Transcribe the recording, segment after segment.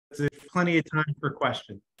there's plenty of time for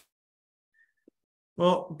questions.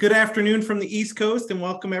 Well, good afternoon from the East Coast and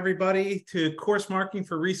welcome everybody to Course Marking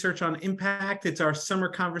for Research on Impact. It's our summer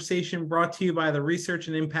conversation brought to you by the Research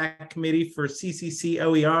and Impact Committee for CCC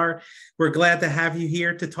OER. We're glad to have you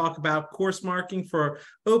here to talk about course marking for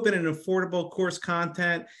open and affordable course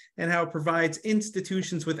content and how it provides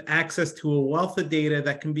institutions with access to a wealth of data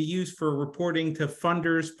that can be used for reporting to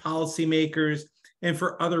funders, policymakers, and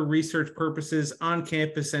for other research purposes on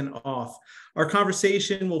campus and off. Our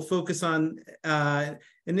conversation will focus on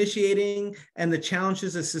initiating and the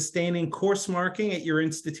challenges of sustaining course marking at your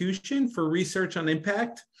institution for research on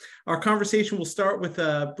impact. Our conversation will start with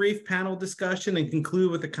a brief panel discussion and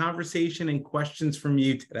conclude with a conversation and questions from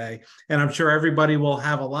you today. And I'm sure everybody will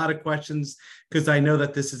have a lot of questions because I know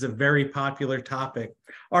that this is a very popular topic.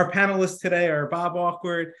 Our panelists today are Bob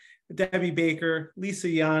Awkward, Debbie Baker, Lisa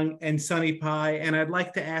Young, and Sunny Pai, and I'd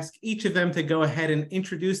like to ask each of them to go ahead and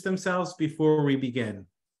introduce themselves before we begin.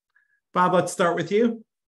 Bob, let's start with you.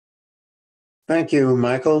 Thank you,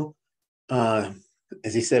 Michael. As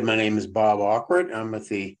he said, my name is Bob Awkward. I'm with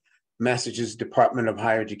the Massachusetts Department of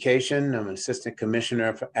Higher Education. I'm an Assistant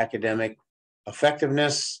Commissioner for Academic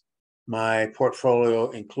Effectiveness. My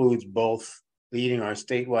portfolio includes both leading our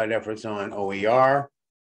statewide efforts on OER,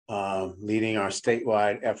 leading our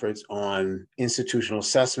statewide efforts on institutional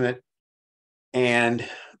assessment, and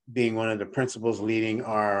being one of the principals leading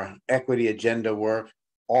our equity agenda work,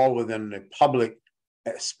 all within the public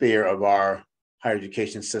sphere of our higher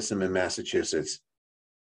education system in Massachusetts.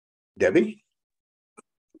 Debbie?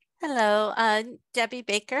 Hello, Debbie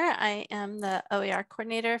Baker. I am the OER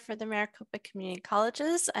coordinator for the Maricopa Community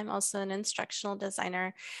Colleges. I'm also an instructional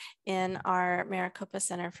designer in our Maricopa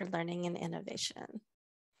Center for Learning and Innovation.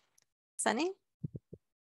 Sunny?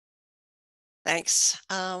 Thanks.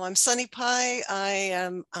 I'm Sunny Pai. I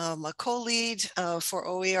am a co-lead for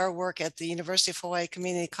OER work at the University of Hawaii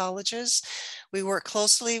Community Colleges. We work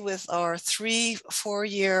closely with our 3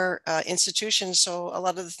 4-year institutions. So a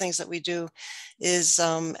lot of the things that we do is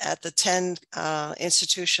at the 10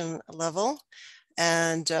 institution level.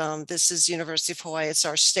 And this is University of Hawaii. It's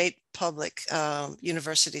our state public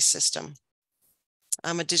university system.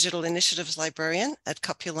 I'm a digital initiatives librarian at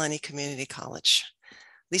Kapiolani Community College.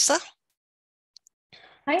 Lisa?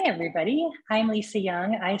 Hi, everybody. I'm Lisa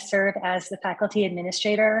Young. I serve as the faculty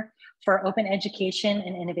administrator for open education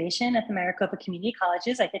and innovation at the Maricopa Community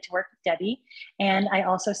Colleges. I get to work with Debbie, and I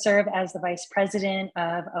also serve as the vice president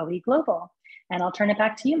of OE Global. And I'll turn it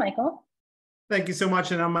back to you, Michael. Thank you so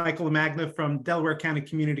much. And I'm Michael LaMagna from Delaware County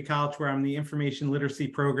Community College, where I'm the Information Literacy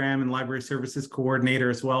Program and Library Services Coordinator,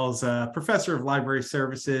 as well as a professor of library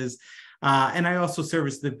services. And I also serve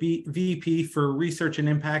as the VP for Research and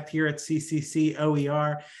Impact here at CCC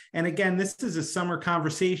OER. And again, this is a summer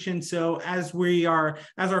conversation. So as our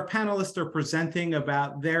panelists are presenting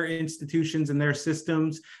about their institutions and their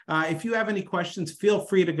systems, if you have any questions, feel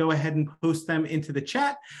free to go ahead and post them into the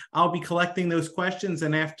chat. I'll be collecting those questions.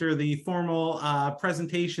 And after the formal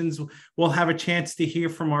presentations, we'll have a chance to hear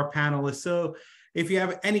from our panelists. So if you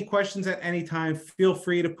have any questions at any time, feel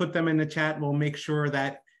free to put them in the chat. And we'll make sure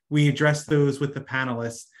that we address those with the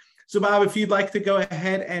panelists. So Bob, if you'd like to go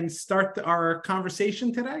ahead and start our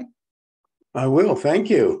conversation today. I will, thank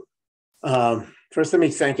you. First, let me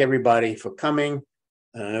thank everybody for coming.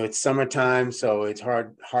 I know it's summertime, so it's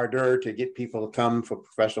harder to get people to come for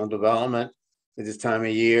professional development at this time of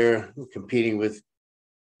year. We're competing with,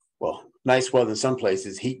 well, nice weather in some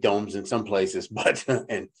places, heat domes in some places, but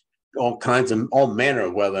and all manner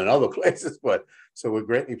of weather in other places. But so we're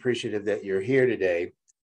greatly appreciative that you're here today.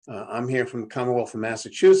 I'm here from the Commonwealth of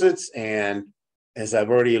Massachusetts, and as I've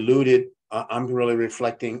already alluded, I'm really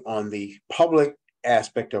reflecting on the public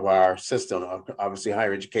aspect of our system. Obviously,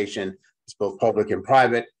 higher education is both public and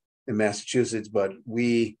private in Massachusetts, but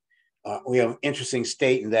we have an interesting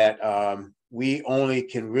state in that we only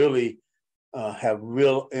can really have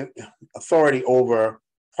real authority over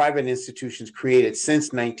private institutions created since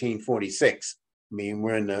 1946. I mean,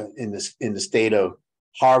 we're in the state of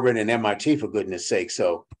Harvard and MIT, for goodness sake.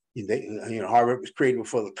 So, Harvard was created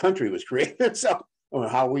before the country was created. So,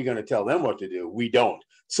 how are we going to tell them what to do? We don't.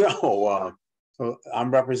 So,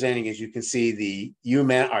 I'm representing, as you can see, the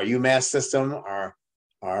our UMass system, our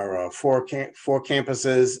 4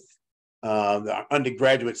 campuses, the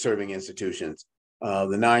undergraduate serving institutions,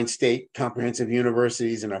 the 9 state comprehensive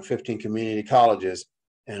universities, and our 15 community colleges.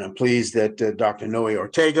 And I'm pleased that Dr. Noe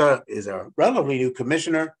Ortega is a relatively new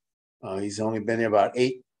commissioner. He's only been there about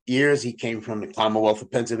 8 years. He came from the Commonwealth of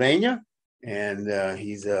Pennsylvania, and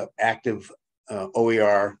he's an active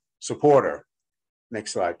OER supporter.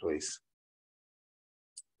 Next slide, please.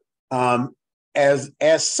 as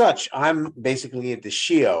such, I'm basically at the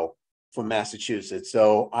SHIO for Massachusetts.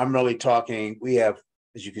 So I'm really talking, we have,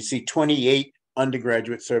 as you can see, 28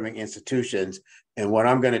 undergraduate serving institutions. And what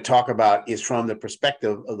I'm going to talk about is from the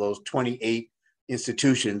perspective of those 28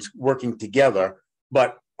 institutions working together,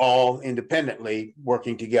 but all independently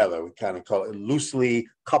working together. We kind of call it a loosely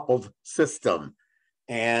coupled system.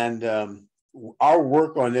 And our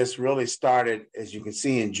work on this really started, as you can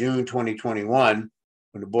see, in June 2021,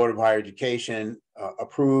 when the Board of Higher Education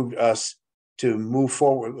approved us to move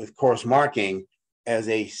forward with course marking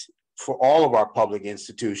for all of our public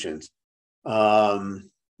institutions. As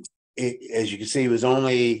you can see,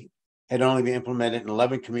 it had only been implemented in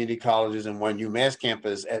 11 community colleges and one UMass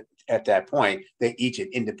campus at that point. They each had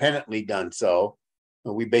independently done so.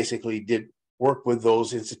 We basically did work with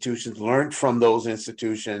those institutions, learned from those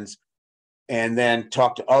institutions, and then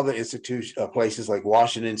talked to other places like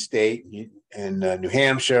Washington State and New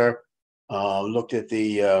Hampshire, looked at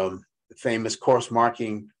the famous course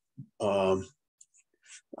marking, I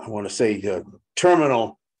want to say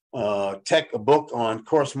terminal tech, a book on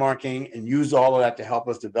course marking, and used all of that to help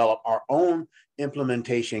us develop our own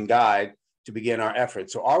implementation guide to begin our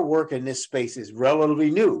efforts. So our work in this space is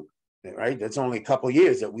relatively new, right? That's only a couple of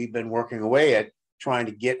years that we've been working away at trying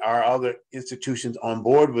to get our other institutions on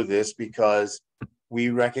board with this, because we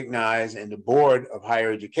recognize, and the Board of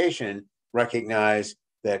Higher Education recognize,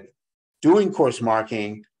 that doing course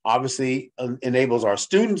marking obviously enables our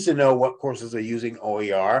students to know what courses are using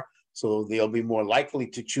OER, so they'll be more likely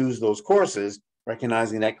to choose those courses,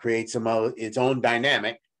 recognizing that creates its own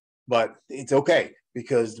dynamic. But it's okay,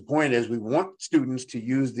 because the point is we want students to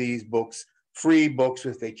use these books, free books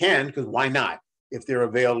if they can, because why not, if they're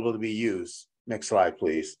available to be used. Next slide,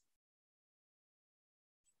 please.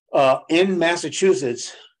 In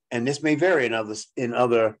Massachusetts, and this may vary in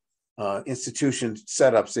other institution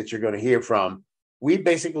setups that you're going to hear from, we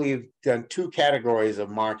basically have done two categories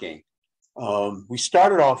of marking. We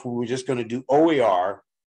started off, we were just going to do OER,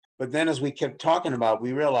 but then as we kept talking about,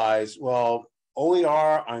 we realized, well, OER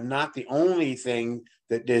are not the only thing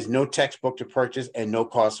that there's no textbook to purchase and no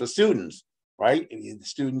cost for students, right?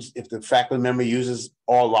 If the faculty member uses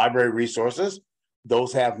all library resources,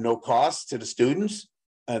 those have no cost to the students,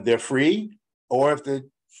 they're free. Or if the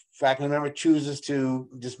faculty member chooses to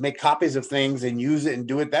just make copies of things and use it and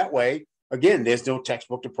do it that way, again, there's no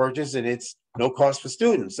textbook to purchase and it's no cost for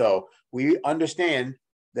students. So we understand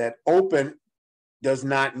that open does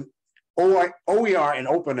not, OER and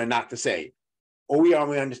open are not the same. OER,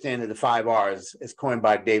 we understand that the 5 R's is coined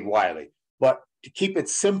by Dave Wiley, but to keep it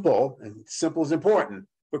simple, and simple is important,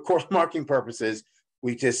 for course marking purposes,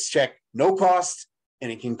 we just check no cost,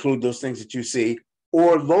 and it can include those things that you see,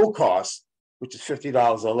 or low cost, which is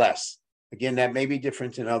 $50 or less. Again, that may be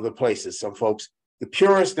different in other places. Some folks, the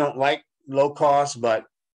purists don't like low cost, but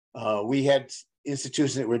we had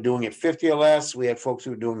institutions that were doing it 50 or less. We had folks who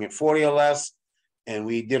were doing it 40 or less, and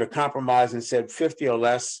we did a compromise and said 50 or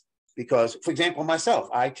less, because, for example, myself,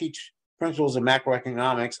 I teach principles of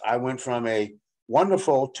macroeconomics. I went from a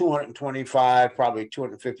wonderful $225, probably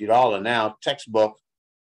 $250 now textbook,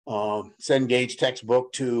 Cengage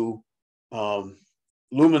textbook, to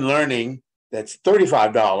Lumen Learning that's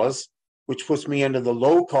 $35, which puts me under the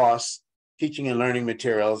low cost teaching and learning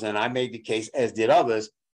materials. And I made the case, as did others,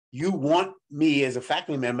 you want me as a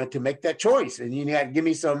faculty member to make that choice, and you got to give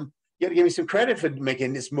me some credit for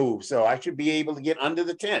making this move. So I should be able to get under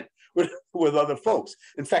the tent with other folks.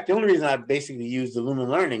 In fact, the only reason I basically use the Lumen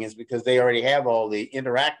Learning is because they already have all the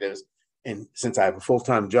interactives. And since I have a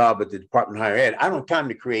full-time job at the Department of Higher Ed, I don't have time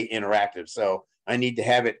to create interactives. So I need to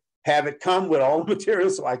have it come with all the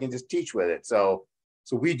materials so I can just teach with it. So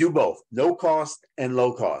we do both, no cost and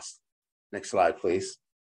low cost. Next slide, please.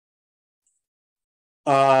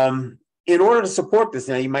 In order to support this,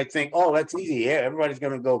 now you might think, oh, that's easy. Yeah, everybody's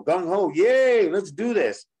going to go gung-ho. Yay, let's do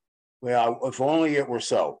this. Well, if only it were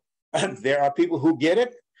so. There are people who get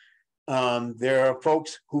it. There are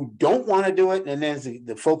folks who don't want to do it. And then there's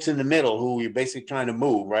the folks in the middle who you're basically trying to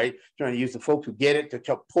move, right? Trying to use the folks who get it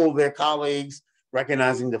to pull their colleagues,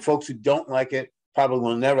 recognizing the folks who don't like it probably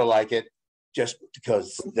will never like it, just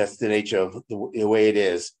because that's the nature of the way it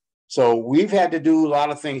is. So we've had to do a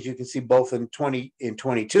lot of things. You can see both in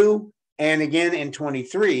 22 and again in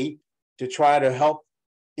 23 to try to help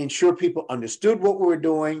ensure people understood what we were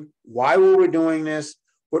doing, why we were doing this,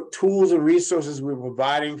 what tools and resources we were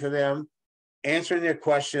providing for them, answering their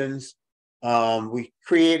questions. We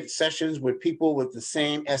created sessions where people with the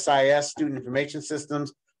same SIS, student information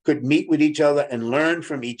systems, could meet with each other and learn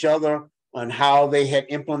from each other on how they had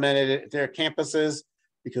implemented it at their campuses.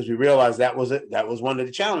 because we realized that was it. That was one of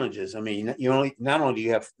the challenges. I mean, not only do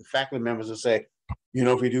you have the faculty members who say,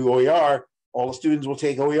 if we do OER, all the students will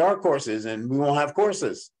take OER courses and we won't have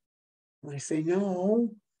courses. And I say, no.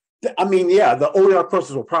 I mean, yeah, the OER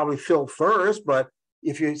courses will probably fill first, but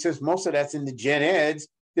since most of that's in the gen eds,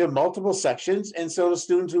 there are multiple sections. And so the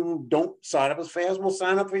students who don't sign up as fast will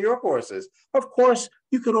sign up for your courses. Of course,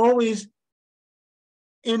 you could always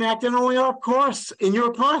enact an OER course in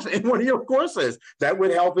one of your courses. That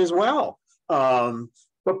would help as well.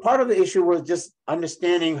 But part of the issue was just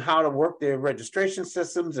understanding how to work their registration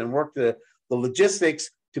systems and work the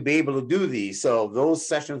logistics to be able to do these. So those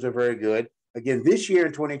sessions are very good. Again, this year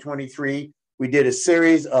in 2023, we did a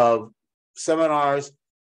series of seminars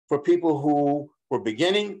for people who were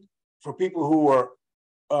beginning, for people who were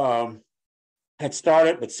had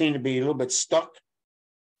started but seemed to be a little bit stuck,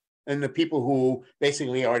 and the people who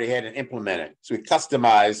basically already had it implemented. So we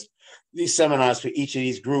customized these seminars for each of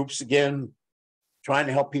these groups, again, trying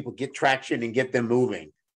to help people get traction and get them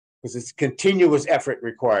moving, because it's continuous effort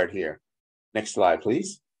required here. Next slide,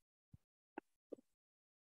 please.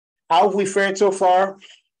 How have we fared so far?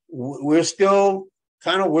 We're still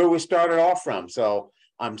kind of where we started off from. So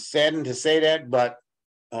I'm saddened to say that, but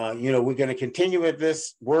we're going to continue with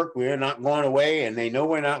this work. We're not going away, and they know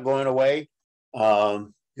we're not going away.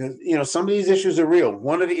 Some of these issues are real.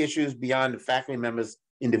 One of the issues beyond the faculty members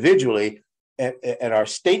individually, at our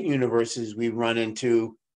state universities, we run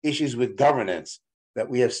into issues with governance, that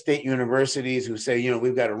we have state universities who say,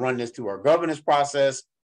 we've got to run this through our governance process,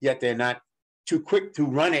 yet they're not too quick to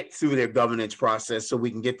run it through their governance process so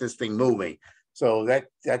we can get this thing moving. So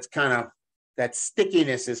that's kind of, that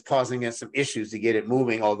stickiness is causing us some issues to get it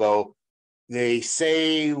moving, although they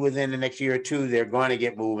say within the next year or two, they're going to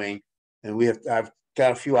get moving. And I've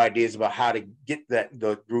got a few ideas about how to get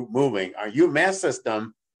the group moving. Our UMass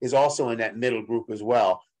system is also in that middle group as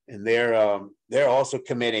well. And they're also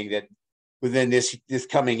committing that within this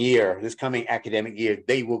coming academic year,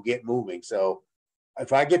 they will get moving. So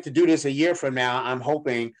if I get to do this a year from now, I'm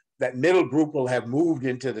hoping that middle group will have moved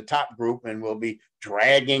into the top group and will be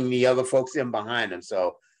dragging the other folks in behind them.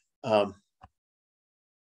 So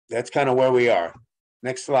that's kind of where we are.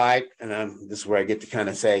 Next slide. And this is where I get to kind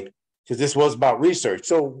of say, because this was about research.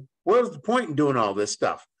 So what was the point in doing all this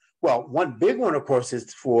stuff? Well, one big one, of course,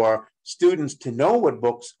 is for students to know what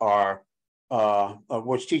books are,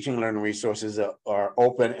 which teaching and learning resources are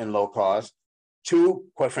open and low cost. Two,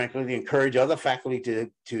 quite frankly, to encourage other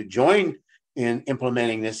faculty to join in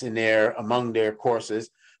implementing this among their courses.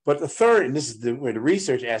 But the third, and this is where the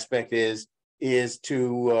research aspect is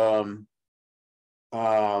to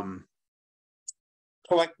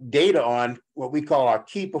collect data on what we call our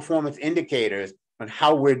key performance indicators on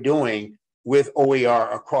how we're doing with OER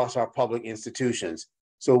across our public institutions.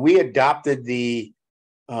 So we adopted the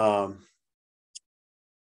COOP,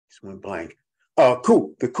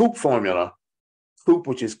 the COOP formula. COOP,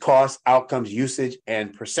 which is cost, outcomes, usage,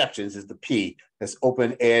 and perceptions, is the P. That's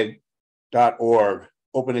opened.org,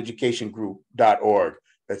 openeducationgroup.org.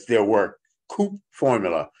 That's their work. COOP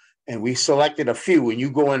formula. And we selected a few. When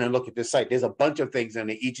you go in and look at the site, there's a bunch of things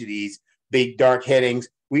under each of these big dark headings.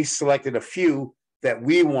 We selected a few that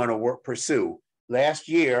we want to pursue. Last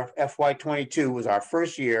year, FY22 was our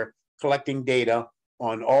first year collecting data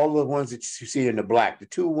on all the ones that you see in the black. The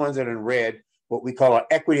two ones that are in red, what we call our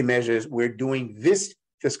equity measures, we're doing this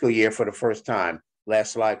fiscal year for the first time.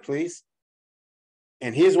 Last slide, please.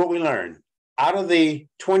 And here's what we learned. Out of the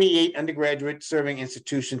 28 undergraduate serving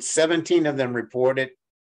institutions, 17 of them reported.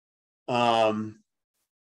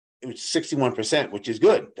 It was 61%, which is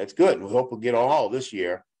good. That's good. We hope we'll get all this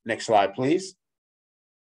year. Next slide, please.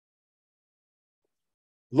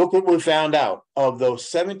 Look what we found out. Of those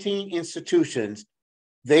 17 institutions,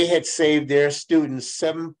 they had saved their students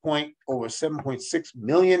over $7.6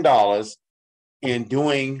 million in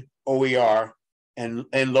doing OER and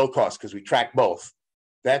low cost, because we track both.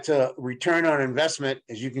 That's a return on investment.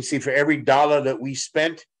 As you can see, for every dollar that we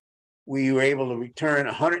spent, we were able to return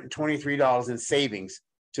 $123 in savings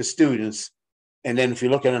to students. And then if you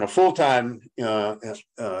look at it on a full-time, an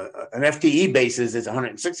FTE basis, it's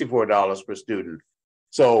 $164 per student.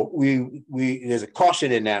 So there's a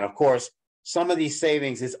caution in that. Of course, some of these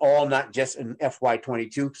savings is all not just in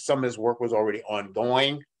FY22. Some of this work was already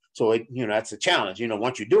ongoing. So that's a challenge.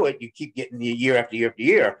 Once you do it, you keep getting the year after year after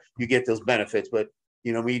year, you get those benefits. But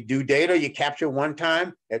when you do data, you capture one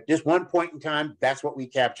time. At this one point in time, that's what we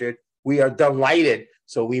captured. We are delighted.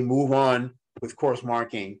 So we move on with course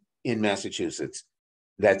marking in Massachusetts.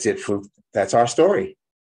 That's our story.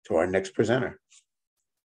 To our next presenter.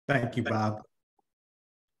 Thank you, Bob.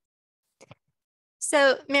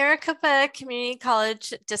 So Maricopa Community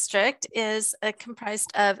College District is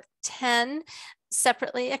comprised of 10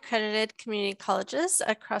 separately accredited community colleges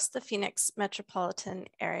across the Phoenix metropolitan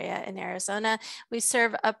area in Arizona. We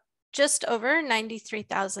serve up just over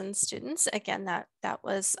 93,000 students. Again, that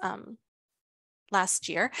was last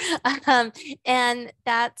year. And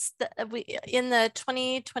that's in the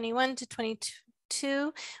 2021 to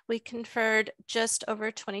 22, we conferred just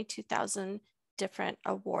over 22,000 different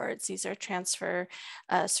awards. These are transfer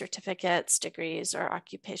certificates, degrees, or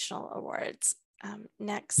occupational awards.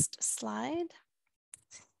 Next slide.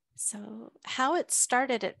 So how it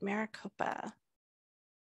started at Maricopa.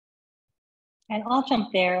 And I'll jump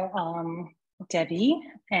there, Debbie.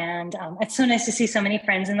 And it's so nice to see so many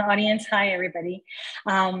friends in the audience. Hi, everybody.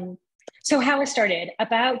 So how it started,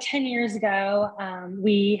 about 10 years ago,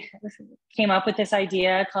 we came up with this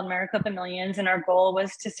idea called Maricopa Millions, and our goal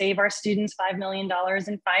was to save our students $5 million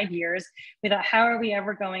in 5 years. We thought, how are we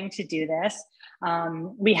ever going to do this?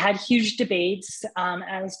 We had huge debates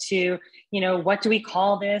as to, what do we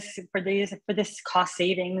call this for this cost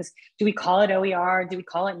savings? Do we call it OER? Do we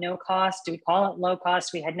call it no cost? Do we call it low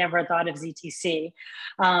cost? We had never thought of ZTC.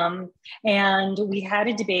 And we had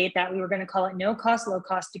a debate that we were going to call it no cost, low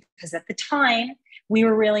cost, because at the time we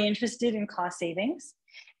were really interested in cost savings.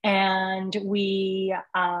 And we,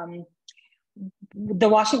 the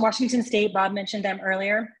Washington State, Bob mentioned them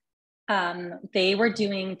earlier. They were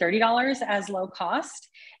doing $30 as low cost,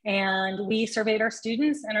 and we surveyed our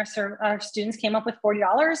students, and our students came up with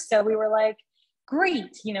 $40. So we were like,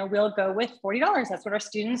 great, we'll go with $40. That's what our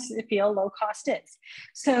students feel low cost is.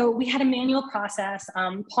 So we had a manual process.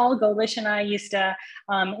 Paul Golish and I used to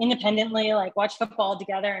independently watch football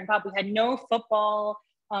together, and Bob, we had no football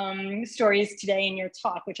stories today in your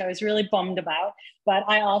talk, which I was really bummed about, but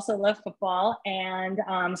I also love football, and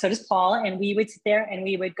so does Paul. And we would sit there and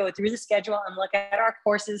we would go through the schedule and look at our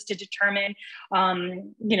courses to determine,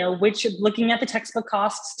 looking at the textbook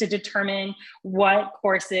costs to determine what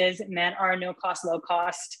courses met our no cost, low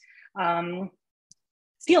cost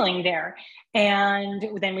ceiling there. And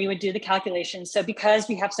then we would do the calculations. So because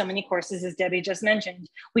we have so many courses, as Debbie just mentioned,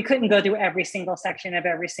 we couldn't go through every single section of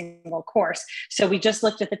every single course. So we just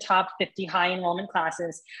looked at the top 50 high enrollment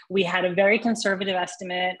classes. We had a very conservative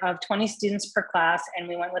estimate of 20 students per class, and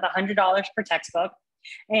we went with $100 per textbook.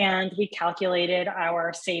 And we calculated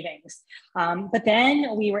our savings. But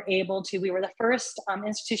then we were the first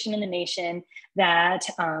institution in the nation that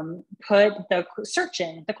put the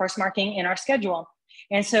course marking in our schedule.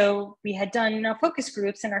 And so we had done focus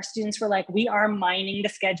groups, and our students were like, we are mining the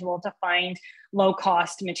schedule to find low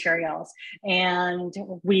cost materials. And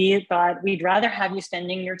we thought, we'd rather have you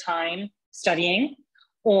spending your time studying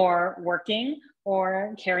or working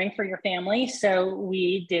or caring for your family. So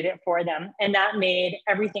we did it for them. And that made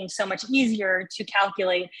everything so much easier to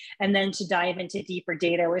calculate and then to dive into deeper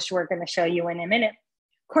data, which we're going to show you in a minute.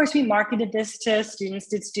 Of course, we marketed this to students,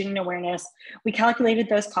 did student awareness. We calculated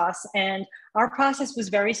those costs, and our process was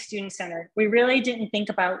very student-centered. We really didn't think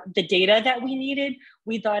about the data that we needed.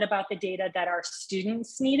 We thought about the data that our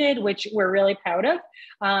students needed, which we're really proud of.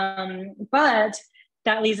 But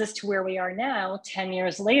that leads us to where we are now, 10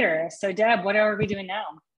 years later. So Deb, what are we doing now?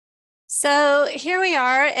 So here we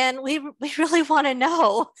are, and we really want to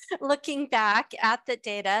know, looking back at the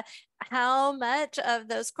data, how much of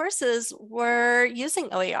those courses were using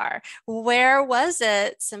OER? Where was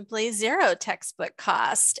it simply zero textbook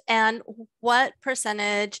cost? And what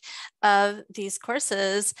percentage of these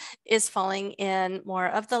courses is falling in more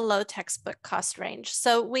of the low textbook cost range?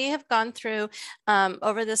 So we have gone through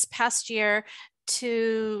over this past year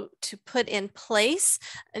to put in place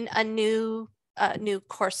a new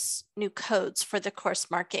codes for the course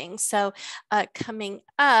marking. So coming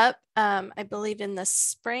up, I believe in the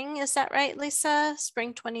spring, is that right, Lisa?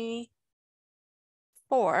 Spring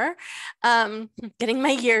 24, getting my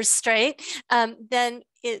years straight. Then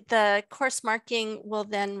the course marking will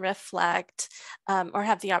then reflect or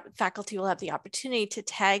have the faculty will have the opportunity to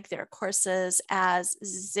tag their courses as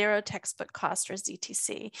zero textbook cost or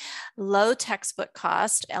ZTC, low textbook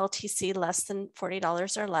cost, LTC less than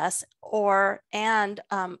 $40 or less, and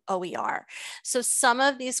OER. So some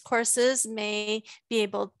of these courses may be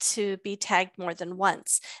able to be tagged more than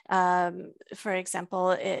once. For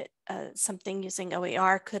example, something using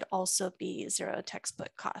OER could also be zero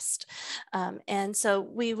textbook cost. And so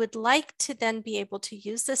we would like to then be able to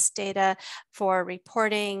use this data for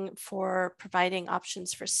reporting, for providing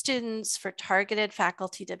options for students, for targeted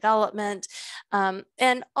faculty development,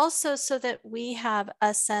 and also so that we have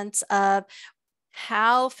a sense of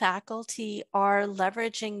how faculty are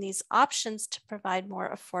leveraging these options to provide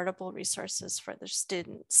more affordable resources for their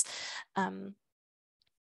students.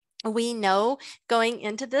 We know going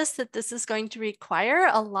into this that this is going to require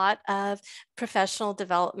a lot of professional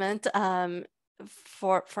development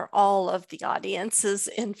for all of the audiences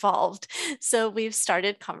involved. So we've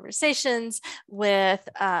started conversations with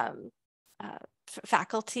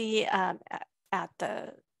faculty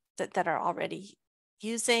that are already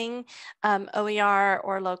using OER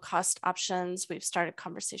or low cost options. We've started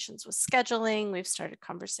conversations with scheduling. We've started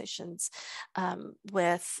conversations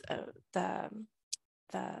with the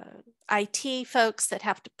IT folks that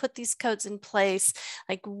have to put these codes in place.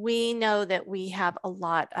 Like, we know that we have a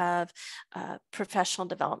lot of professional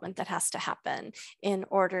development that has to happen in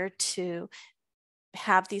order to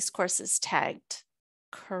have these courses tagged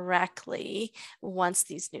correctly once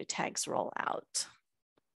these new tags roll out.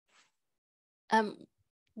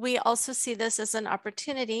 We also see this as an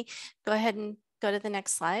opportunity. Go ahead and go to the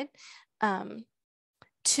next slide.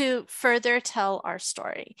 To further tell our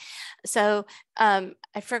story. So I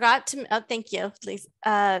forgot to, oh, thank you, Lisa.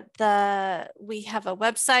 We have a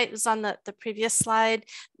website, it was on the previous slide,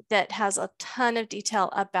 that has a ton of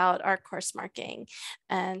detail about our course marking.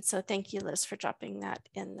 And so thank you, Liz, for dropping that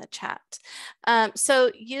in the chat.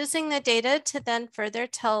 So using the data to then further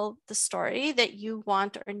tell the story that you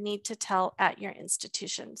want or need to tell at your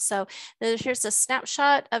institution. So here's a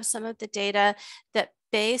snapshot of some of the data that,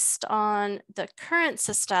 based on the current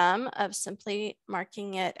system of simply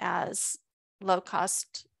marking it as low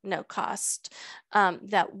cost, no cost,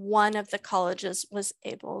 that one of the colleges was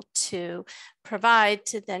able to provide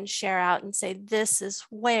to then share out and say, this is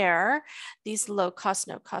where these low cost,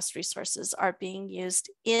 no cost resources are being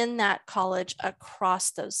used in that college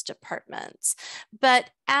across those departments.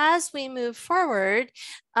 But as we move forward,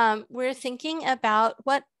 we're thinking about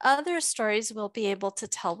what other stories we'll be able to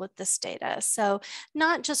tell with this data. So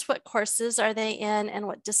not just what courses are they in and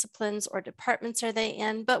what disciplines or departments are they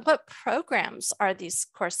in, but what programs are these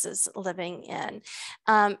courses living in?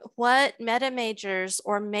 What meta majors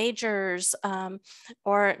or majors,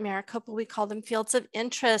 or at Maricopa, we call them fields of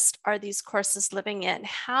interest, are these courses living in?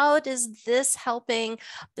 How does this helping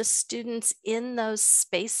the students in those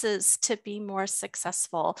spaces to be more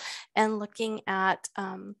successful? And looking at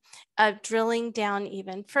drilling down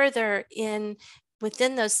even further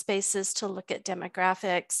within those spaces to look at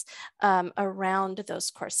demographics around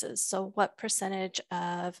those courses. So what percentage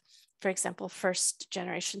of, for example, first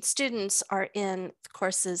generation students are in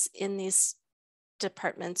courses in these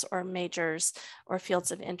departments or majors or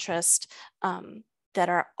fields of interest that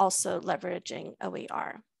are also leveraging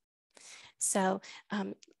OER. So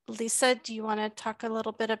Lisa, do you want to talk a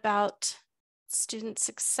little bit about student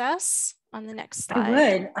success on the next slide?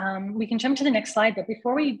 I would. We can jump to the next slide, but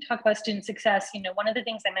before we talk about student success, one of the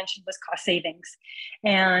things I mentioned was cost savings,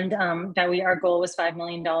 and that our goal was $5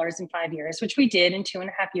 million in 5 years, which we did in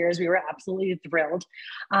 2.5 years. We were absolutely thrilled.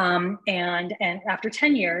 And after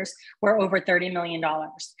 10 years, we're over $30 million.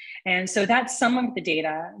 And so that's some of the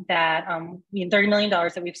data that, $30 million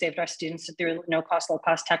that we've saved our students through no cost, low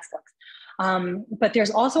cost textbooks. But there's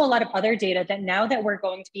also a lot of other data that now that we're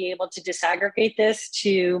going to be able to disaggregate this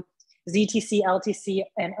to ZTC, LTC,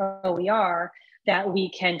 and OER that we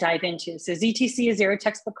can dive into. So ZTC is zero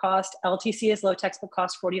textbook cost, LTC is low textbook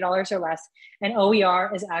cost, $40 or less, and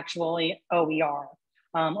OER is actually OER,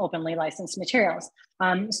 openly licensed materials.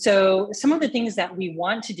 So some of the things that we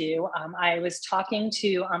want to do, I was talking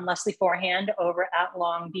to Leslie Forehand over at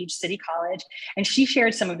Long Beach City College, and she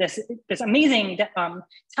shared some of this amazing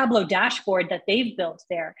Tableau dashboard that they've built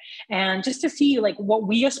there. And just to see like what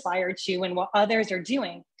we aspire to and what others are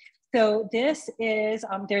doing. So this is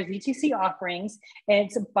their ZTC offerings.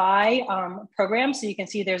 It's by program. So you can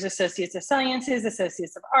see there's Associates of Sciences,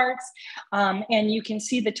 Associates of Arts, and you can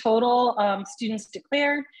see the total students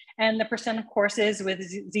declared and the percent of courses with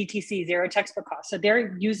ZTC, zero textbook cost. So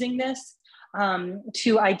they're using this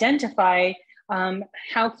to identify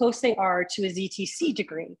how close they are to a ZTC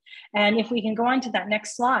degree. And if we can go on to that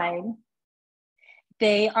next slide,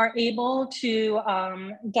 they are able to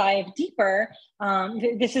dive deeper.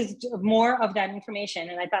 This is more of that information,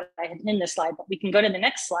 and I thought I had in this slide, but we can go to the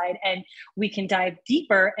next slide and we can dive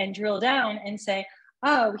deeper and drill down and say,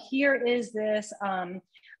 oh, here is this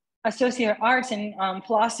Associate of Arts and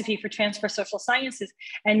Philosophy for Transfer Social Sciences,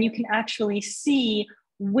 and you can actually see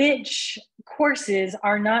which courses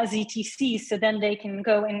are not ZTC. So then they can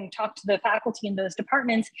go and talk to the faculty in those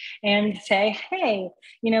departments and say, hey,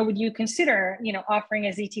 would you consider, offering a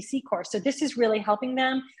ZTC course? So this is really helping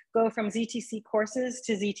them go from ZTC courses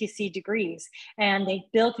to ZTC degrees. And they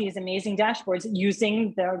built these amazing dashboards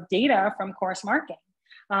using the data from course marking.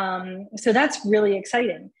 So that's really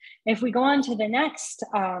exciting. If we go on to the next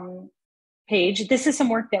page, this is some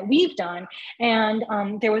work that we've done. And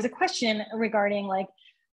there was a question regarding like,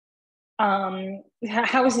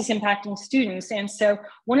 how is this impacting students? And so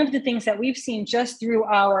one of the things that we've seen just through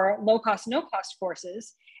our low cost, no cost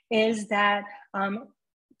courses is that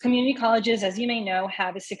community colleges, as you may know,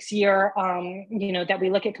 have a 6-year, that we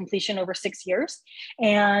look at completion over 6 years.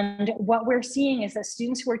 And what we're seeing is that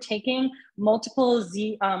students who are taking multiple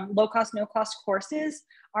low cost, no cost courses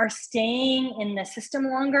are staying in the system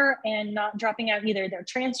longer and not dropping out. Either they're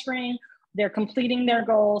transferring, they're completing their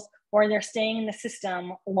goals, or they're staying in the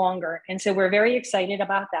system longer. And so we're very excited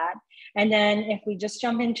about that. And then if we just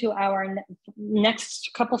jump into our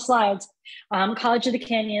next couple slides, College of the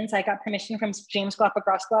Canyons, I got permission from James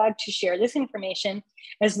Glapa-Grossklag to share this information,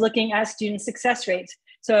 is looking at student success rates.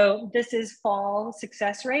 So this is fall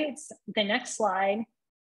success rates. The next slide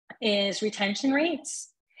is retention rates.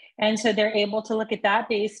 And so they're able to look at that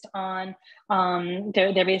based on,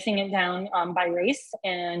 they're basing it down by race.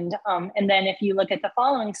 And then if you look at the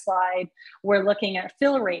following slide, we're looking at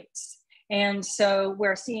fill rates. And so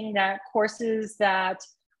we're seeing that courses that,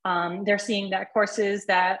 they're seeing that courses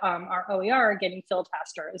that are OER are getting filled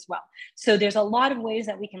faster as well. So there's a lot of ways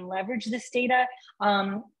that we can leverage this data.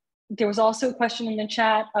 There was also a question in the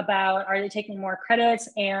chat about, are they taking more credits?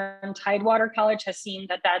 And Tidewater College has seen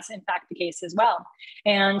that that's in fact the case as well.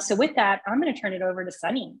 And so with that, I'm going to turn it over to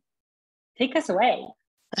Sunny. Take us away.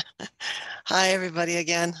 Hi, everybody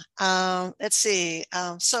again. Let's see.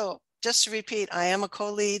 So just to repeat, I am a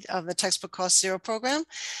co-lead of the Textbook Cost Zero program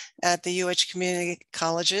at the UH Community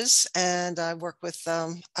Colleges, and I work with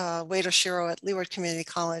Wade Oshiro at Leeward Community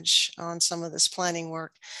College on some of this planning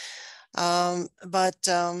work.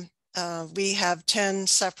 We have 10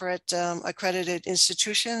 separate accredited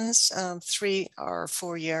institutions, 3 are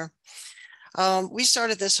 4-year. We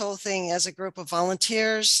started this whole thing as a group of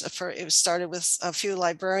volunteers. It started with a few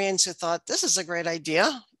librarians who thought this is a great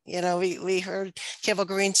idea. You know, we heard Cable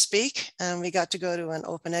Green speak, and we got to go to an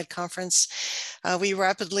open ed conference. We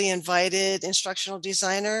rapidly invited instructional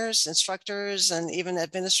designers, instructors, and even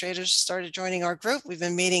administrators started joining our group. We've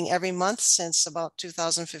been meeting every month since about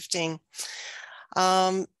 2015.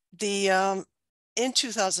 In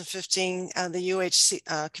 2015, the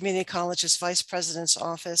UH Community College's Vice President's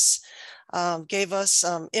Office gave us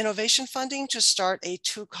innovation funding to start a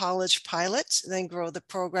 2-college pilot, then grow the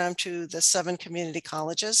program to the 7 community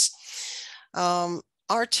colleges.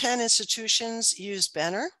 Our 10 institutions use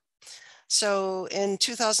Banner. So in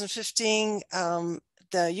 2015, the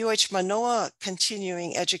UH Manoa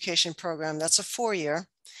Continuing Education Program, that's a 4-year,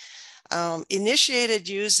 initiated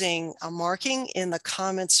using a marking in the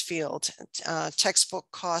comments field, textbook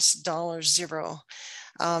cost $0.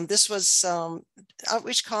 This was,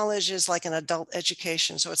 Outreach College is like an adult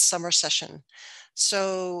education, so it's summer session.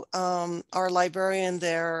 So our librarian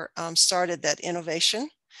there started that innovation,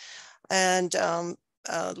 and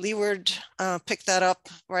Leeward picked that up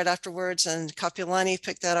right afterwards, and Kapiolani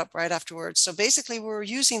picked that up right afterwards. So basically we're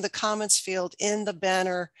using the comments field in the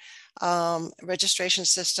Banner registration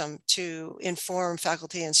system to inform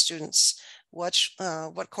faculty and students what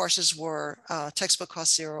courses were Textbook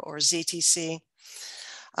Cost Zero or ZTC.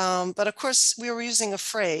 But of course, we were using a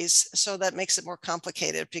phrase, so that makes it more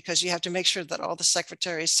complicated because you have to make sure that all the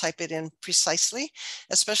secretaries type it in precisely,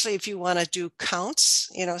 especially if you want to do counts.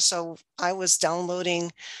 You know, so I was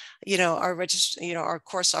downloading, our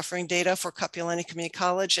course offering data for Kapiolani Community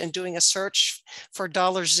College and doing a search for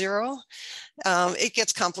 $0. It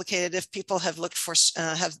gets complicated if people have looked for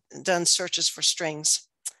have done searches for strings.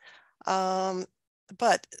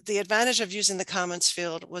 But the advantage of using the comments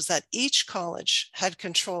field was that each college had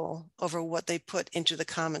control over what they put into the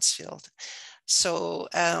comments field. So,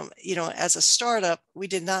 as a startup, we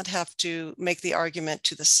did not have to make the argument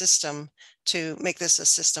to the system to make this a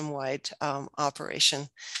system-wide operation.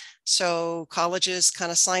 So colleges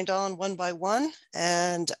kind of signed on one by one.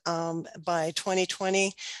 And by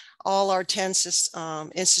 2020, all our 10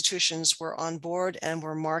 institutions were on board and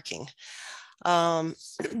were marking.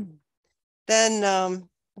 Then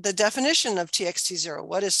the definition of TXT zero,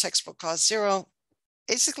 what is textbook cost zero?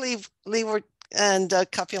 Basically, Leeward and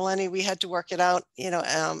Kapiolani, we had to work it out,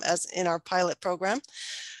 as in our pilot program.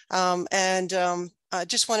 I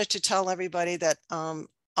just wanted to tell everybody that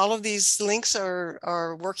all of these links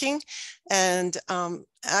are working. And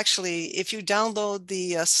actually, if you download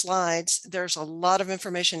the slides, there's a lot of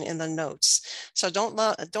information in the notes. So don't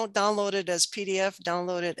download it as PDF,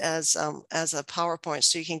 download it as a PowerPoint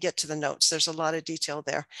so you can get to the notes. There's a lot of detail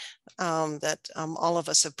there that all of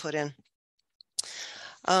us have put in.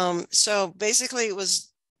 So basically it was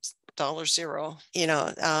 $0,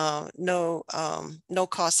 no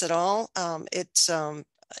cost at all. It's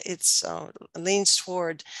leans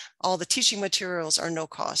toward all the teaching materials are no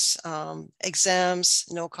cost, exams,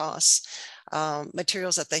 no cost,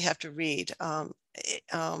 materials that they have to read.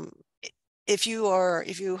 If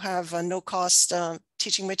you have no cost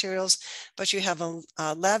teaching materials, but you have a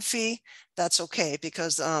lab fee, that's okay,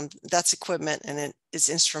 because that's equipment and it is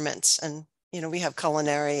instruments, and we have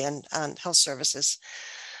culinary and health services.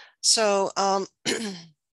 So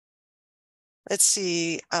let's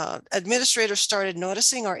see, administrators started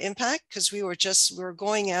noticing our impact because we were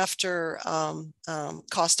going after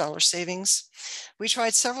cost dollar savings. We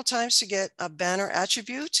tried several times to get a banner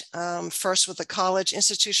attribute, first with a college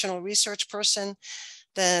institutional research person,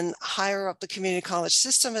 then higher up the community college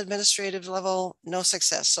system administrative level, no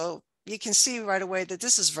success. So you can see right away that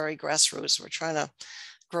this is very grassroots. We're trying to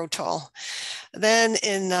grow tall. Then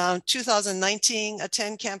in 2019, a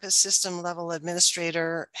 10 campus system level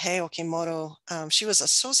administrator, Hei Okimoto, she was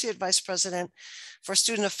associate vice president for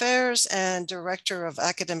student affairs and director of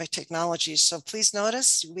academic technologies. So please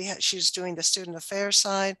notice she's doing the student affairs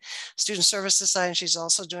side, student services side, and she's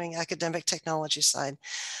also doing academic technology side.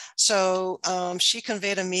 So she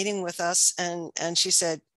conveyed a meeting with us, and she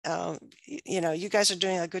said, you guys are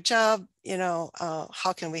doing a good job,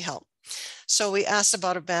 how can we help? So we asked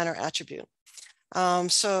about a banner attribute.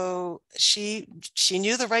 So she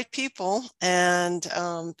knew the right people, and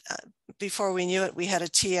before we knew it, we had a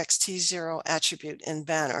TXT0 attribute in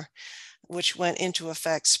banner, which went into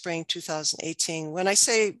effect spring 2018. When I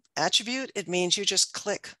say attribute, it means you just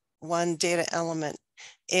click one data element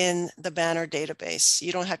in the banner database.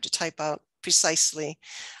 You don't have to type out precisely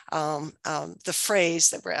the phrase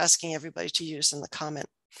that we're asking everybody to use in the comment.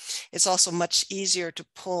 It's also much easier to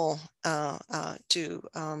pull,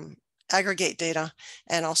 aggregate data,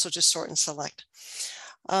 and also just sort and select.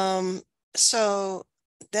 So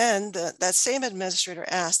then that same administrator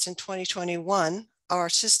asked in 2021, our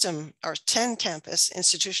 10 campus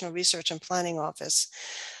institutional research and planning office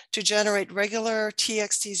to generate regular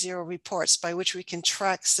TXT0 reports by which we can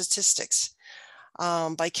track statistics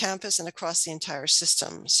by campus and across the entire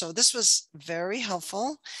system. So this was very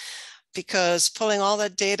helpful, because pulling all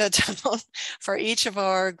that data down for each of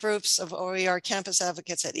our groups of OER campus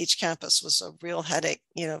advocates at each campus was a real headache.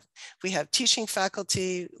 We have teaching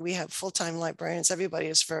faculty, we have full-time librarians, everybody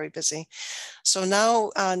is very busy. So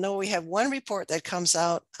now we have one report that comes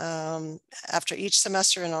out after each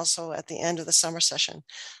semester and also at the end of the summer session.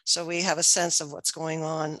 So we have a sense of what's going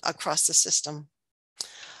on across the system.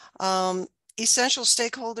 Essential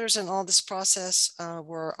stakeholders in all this process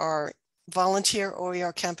were our volunteer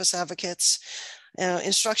OER campus advocates,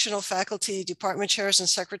 instructional faculty, department chairs and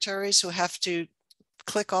secretaries who have to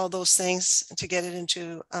click all those things to get it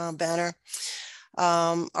into banner.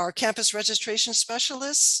 Our campus registration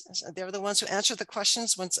specialists, they're the ones who answer the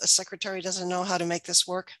questions once a secretary doesn't know how to make this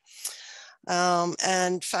work.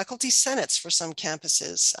 And faculty senates for some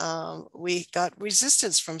campuses. We got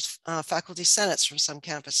resistance from faculty senates from some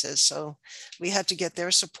campuses, so we had to get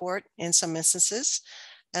their support in some instances.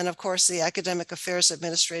 And of course, the academic affairs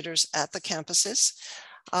administrators at the campuses.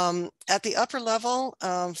 At the upper level,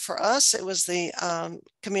 for us, it was the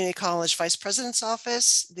Community College Vice President's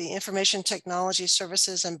Office, the Information Technology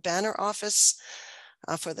Services and Banner Office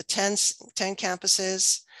for the 10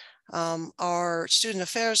 campuses, our Student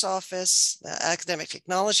Affairs Office, the Academic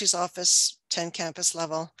Technologies Office, 10 campus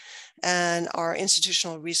level, and our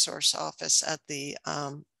Institutional Resource Office at the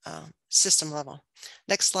system level.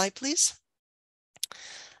 Next slide, please.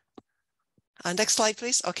 Next slide,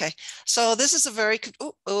 please. Okay, so this is a very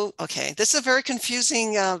this is a very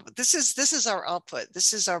confusing. This is our output.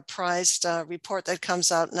 This is our prized report that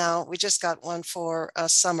comes out now. We just got one for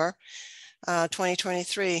summer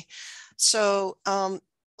 2023. So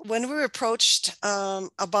when we were approached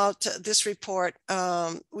about this report,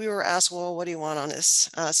 we were asked, well, what do you want on this?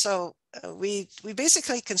 So we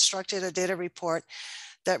basically constructed a data report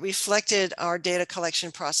that reflected our data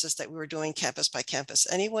collection process that we were doing campus by campus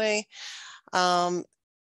anyway. Our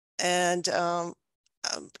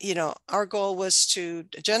goal was to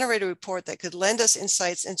generate a report that could lend us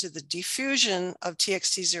insights into the diffusion of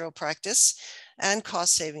TXT0 practice and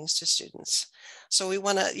cost savings to students. So we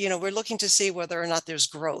want to, we're looking to see whether or not there's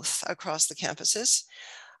growth across the campuses.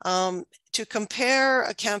 To compare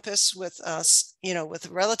a campus with with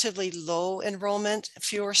relatively low enrollment,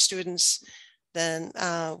 fewer students than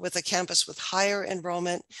with a campus with higher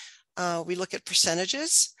enrollment, we look at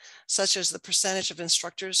percentages, such as the percentage of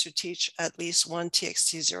instructors who teach at least one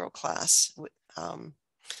TXT0 class.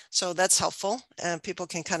 So that's helpful, and people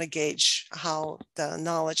can kind of gauge how the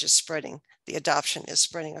knowledge is spreading the adoption is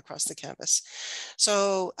spreading across the campus.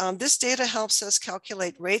 So this data helps us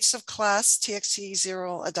calculate rates of class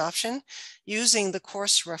TXT0 adoption using the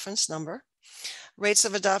course reference number, rates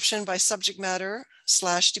of adoption by subject matter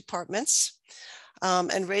 / departments,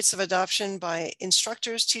 and rates of adoption by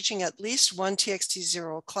instructors teaching at least one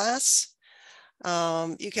TXT0 class.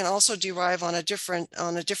 You can also derive on a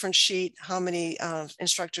different sheet how many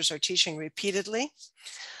instructors are teaching repeatedly.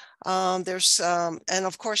 And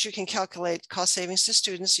of course you can calculate cost savings to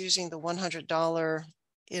students using the $100,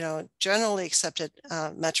 generally accepted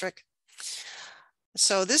metric.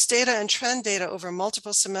 So this data and trend data over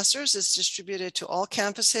multiple semesters is distributed to all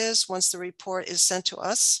campuses once the report is sent to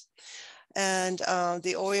us. And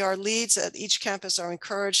the OER leads at each campus are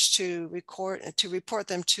encouraged to report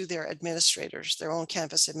them to their administrators, their own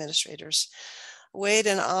campus administrators. Wade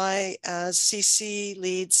and I, as CC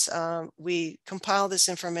leads, we compile this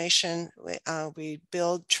information, we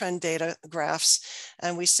build trend data graphs,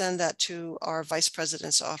 and we send that to our vice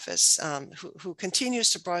president's office, who continues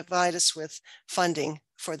to provide us with funding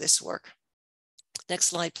for this work. Next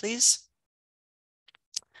slide, please.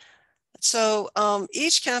 So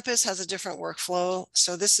each campus has a different workflow.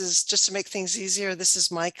 So this is just to make things easier. This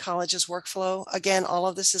is my college's workflow. Again, all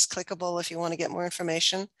of this is clickable if you want to get more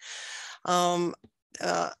information. I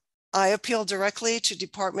appeal directly to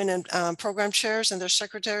department and program chairs and their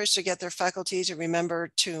secretaries to get their faculty to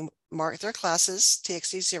remember to mark their classes,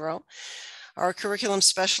 TXT0. Our curriculum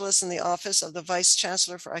specialist in the Office of the Vice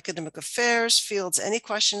Chancellor for Academic Affairs fields any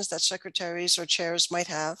questions that secretaries or chairs might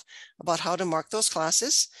have about how to mark those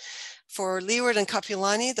classes. For Leeward and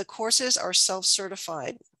Capulani, the courses are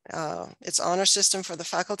self-certified. It's honor system for the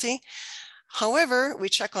faculty. However, we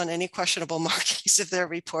check on any questionable markings if they're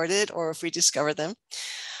reported or if we discover them.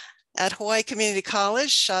 At Hawaii Community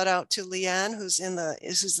College, shout out to Leanne, who's in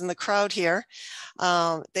the crowd here.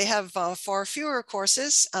 They have far fewer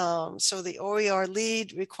courses. So the OER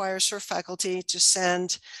lead requires her faculty to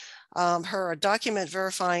send her a document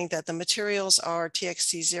verifying that the materials are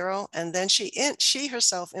TXT0, and then she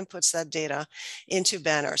herself inputs that data into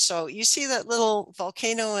Banner. So you see that little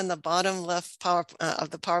volcano in the bottom left of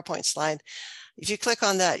the PowerPoint slide. If you click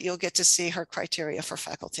on that, you'll get to see her criteria for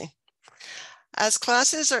faculty. As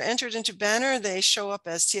classes are entered into Banner, they show up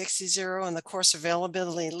as TXT0 in the course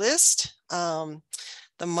availability list. The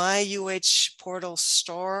MyUH portal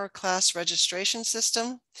store class registration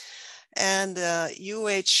system, and the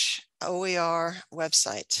UH OER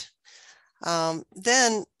website.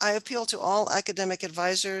 Then I appeal to all academic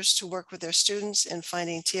advisors to work with their students in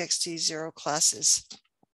finding TXT0 classes.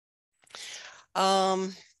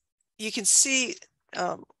 You can see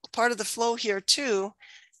part of the flow here too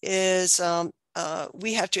is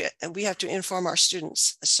we have to inform our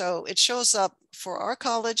students. So it shows up for our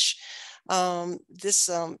college.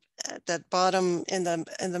 That bottom in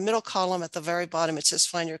the middle column at the very bottom, it says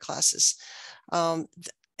find your classes.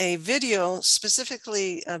 A video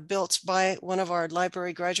specifically built by one of our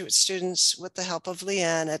library graduate students with the help of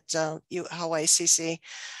Leanne at Hawaii CC.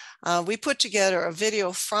 We put together a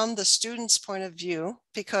video from the students' point of view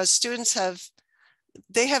because students have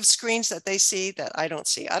screens that they see that I don't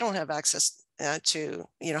see. I don't have access to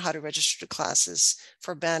how to register to classes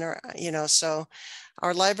for Banner, so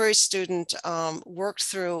our library student worked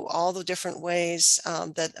through all the different ways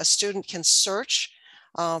that a student can search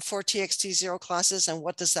for TXT0 classes and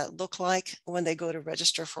what does that look like when they go to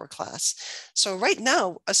register for a class. So right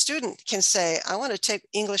now a student can say, I want to take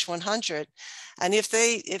English 100, and if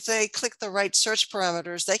they click the right search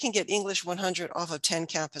parameters, they can get English 100 off of 10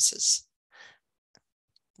 campuses.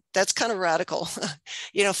 That's kind of radical.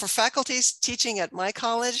 For faculties teaching at my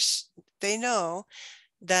college, they know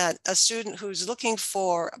that a student who's looking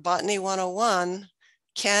for Botany 101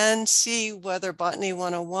 can see whether Botany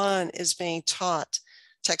 101 is being taught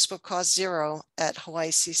textbook cost $0 at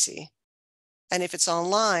Hawaii CC. And if it's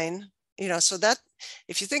online, so that,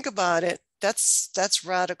 if you think about it, that's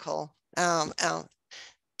radical.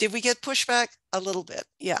 Did we get pushback? A little bit,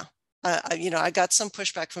 yeah. I got some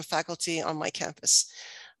pushback from faculty on my campus.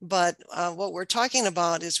 But what we're talking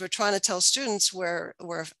about is we're trying to tell students where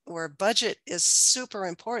budget is super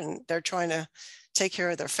important. They're trying to take care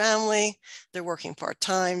of their family. They're working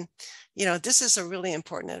part-time. This is a really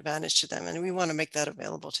important advantage to them, and we want to make that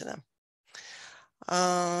available to them.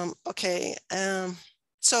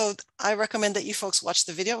 So I recommend that you folks watch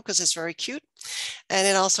the video because it's very cute. And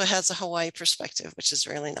it also has a Hawaii perspective, which is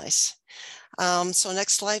really nice. So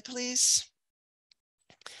next slide, please.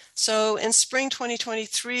 So in spring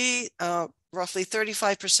 2023, roughly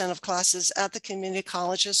 35% of classes at the community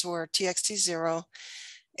colleges were TXT0.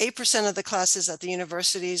 8% of the classes at the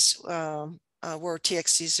universities were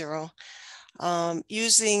TXT0.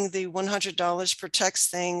 Using the $100 per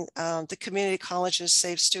text thing, the community colleges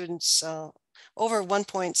save students over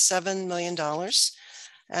 $1.7 million.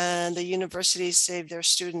 And the universities saved their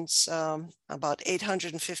students about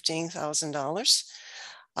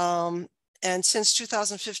 $815,000. And since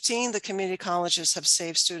 2015, the community colleges have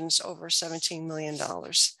saved students over $17 million.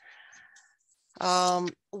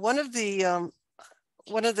 One of the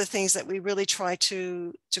things that we really try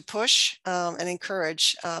to push and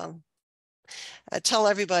encourage, tell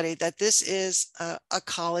everybody that this is a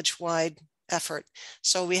college-wide effort.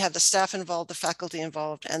 So we have the staff involved, the faculty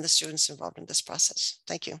involved, and the students involved in this process.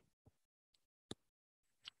 Thank you.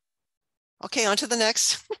 Okay, on to the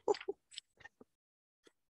next.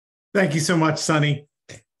 Thank you so much, Sunny.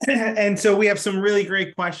 And so we have some really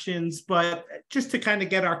great questions, but just to kind of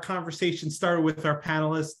get our conversation started with our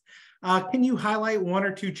panelists, can you highlight one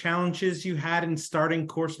or two challenges you had in starting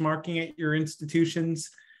course marking at your institutions?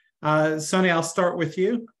 Sunny, I'll start with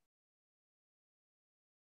you.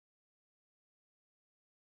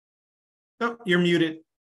 Oh, you're muted.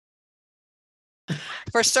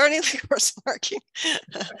 For starting the course marking,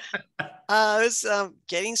 I was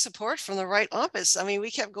getting support from the right office. I mean, we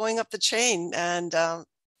kept going up the chain, and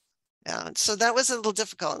so that was a little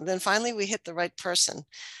difficult. And then finally, we hit the right person,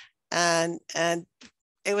 and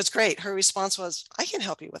it was great. Her response was, "I can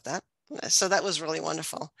help you with that." So that was really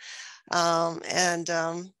wonderful.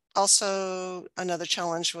 Also, another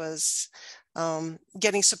challenge was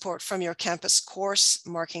getting support from your campus course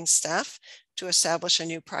marking staff to establish a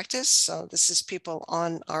new practice. So this is people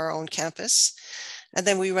on our own campus. And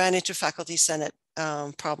then we ran into faculty senate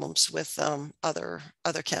problems with other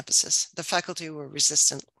campuses. The faculty were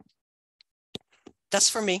resistant. That's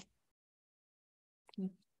for me.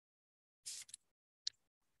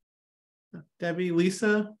 Debbie,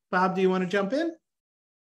 Lisa, Bob, do you want to jump in?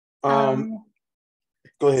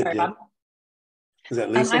 Go ahead, sorry, Bob. Is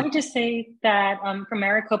that Lisa? I would just say that from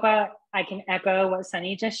Maricopa, I can echo what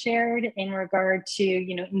Sunny just shared in regard to,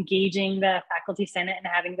 engaging the faculty senate and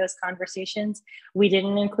having those conversations. We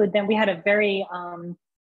didn't include them. We had a very, a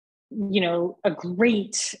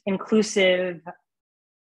great inclusive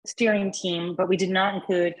steering team, but we did not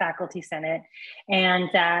include faculty senate. And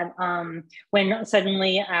that when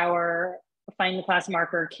suddenly our Find the Class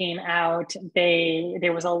marker came out,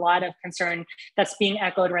 there was a lot of concern that's being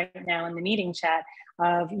echoed right now in the meeting chat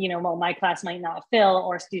of, well, my class might not fill,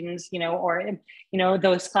 or students,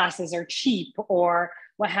 those classes are cheap, or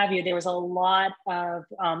what have you. There was a lot of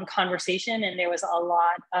conversation, and there was a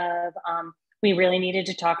lot of, we really needed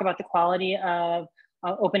to talk about the quality of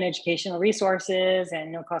open educational resources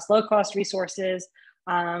and no cost, low cost resources.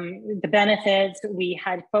 The benefits, we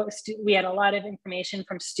had a lot of information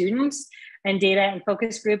from students and data and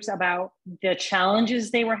focus groups about the challenges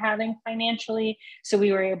they were having financially. So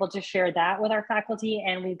we were able to share that with our faculty,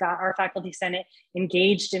 and we got our faculty senate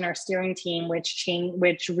engaged in our steering team, which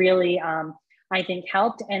really, I think,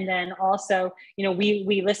 helped. And then also,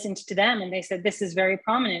 we listened to them, and they said, this is very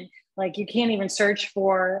prominent. Like, you can't even search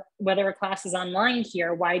for whether a class is online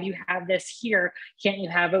here. Why do you have this here? Can't you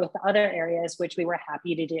have it with the other areas, which we were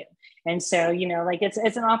happy to do? And so,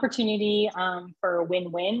 it's an opportunity for a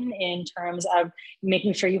win-win in terms of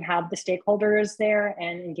making sure you have the stakeholders there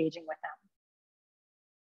and engaging with them.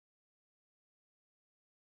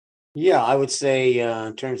 Yeah, I would say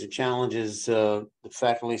in terms of challenges, the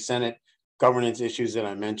faculty senate governance issues that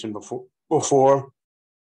I mentioned before,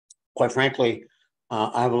 quite frankly,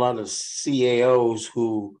 I have a lot of CAOs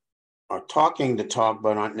who are talking the talk,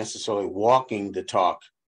 but aren't necessarily walking the talk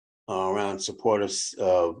around support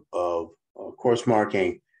of course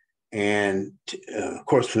marking. And of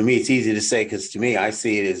course, for me, it's easy to say, because to me, I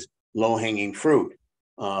see it as low-hanging fruit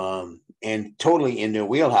and totally in their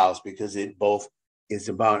wheelhouse, because it both is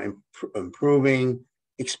about improving,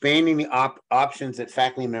 expanding the options that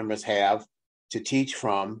faculty members have to teach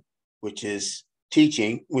from, which is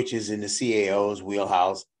teaching, which is in the CAO's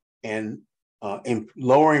wheelhouse, and in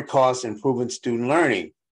lowering costs, improving student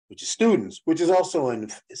learning, which is students, which is also in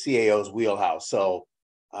the CAO's wheelhouse. So,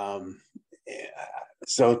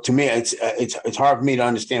 so to me, it's hard for me to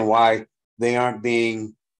understand why they aren't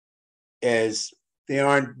doing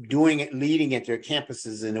it, leading at their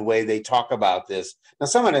campuses in the way they talk about this. Now,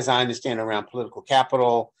 some of this I understand around political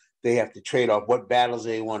capital. They have to trade off what battles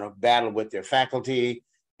they want to battle with their faculty.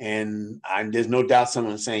 And there's no doubt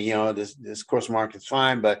someone's saying, this course mark is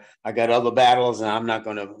fine, but I got other battles, and I'm not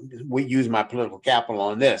going to use my political capital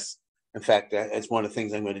on this. In fact, that's one of the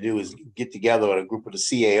things I'm going to do is get together with a group of the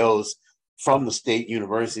CAOs from the state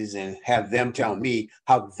universities and have them tell me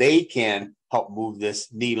how they can help move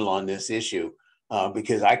this needle on this issue.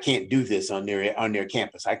 because I can't do this on their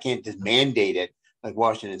campus. I can't just mandate it like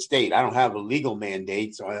Washington State. I don't have a legal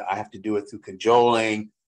mandate, so I have to do it through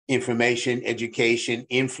cajoling, information, education,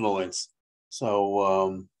 influence.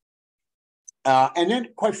 So, and then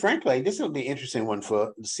quite frankly, this will be an interesting one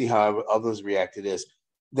to see how others react to this,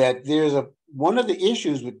 that one of the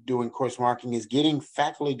issues with doing course marking is getting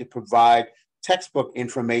faculty to provide textbook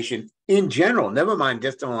information in general, never mind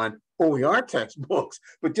just on OER textbooks,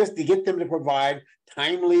 but just to get them to provide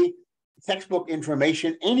timely textbook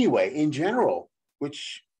information anyway, in general,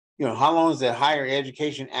 which, how long has the Higher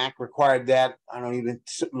Education Act required that? I don't even,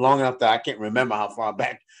 long enough that I can't remember how far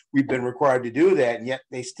back we've been required to do that, and yet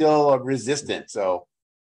they still are resistant. So,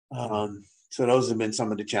 so those have been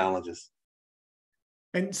some of the challenges.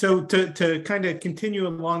 And so to kind of continue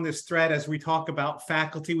along this thread as we talk about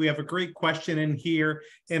faculty, we have a great question in here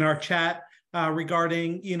in our chat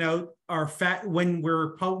regarding,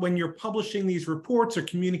 when you're publishing these reports or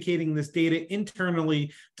communicating this data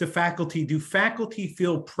internally to faculty, do faculty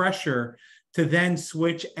feel pressure to then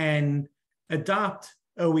switch and adopt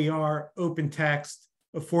OER, open text,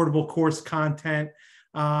 affordable course content?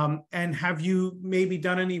 And have you maybe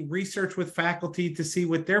done any research with faculty to see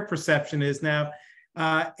what their perception is? Now,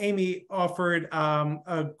 Amy offered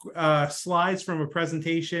slides from a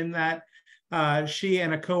presentation that she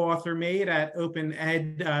and a co-author made at Open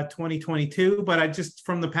Ed 2022, but I just,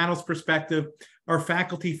 from the panel's perspective, are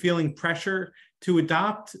faculty feeling pressure to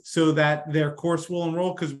adopt so that their course will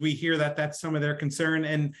enroll? Because we hear that that's some of their concern.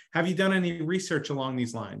 And have you done any research along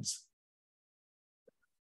these lines?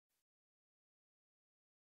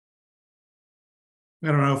 I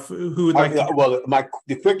don't know who would like to. Well,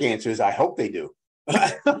 the quick answer is I hope they do.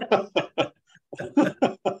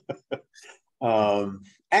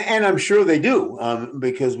 And I'm sure they do,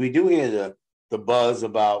 because we do hear the buzz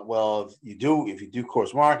about, well, if you do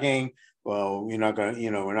course marking, well, you're not going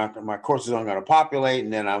to, my courses aren't going to populate,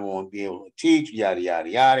 and then I won't be able to teach, yada, yada,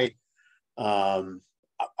 yada.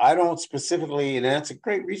 I don't specifically, and that's a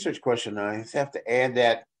great research question. I have to add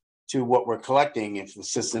that to what we're collecting, if the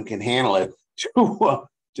system can handle it,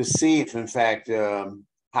 to see if, in fact,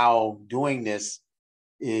 how doing this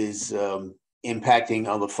is impacting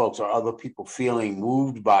other folks or other people feeling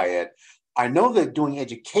moved by it. I know that doing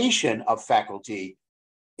education of faculty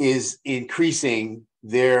is increasing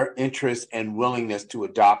their interest and willingness to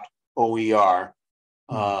adopt OER,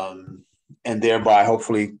 and thereby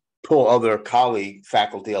hopefully pull other colleague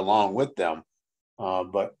faculty along with them.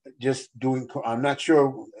 But just doing, I'm not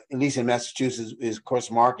sure, at least in Massachusetts, is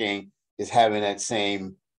course marking is having that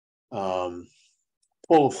same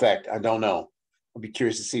pull effect. I don't know. I'll be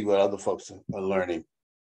curious to see what other folks are learning.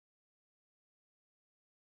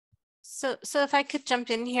 So if I could jump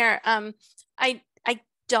in here, I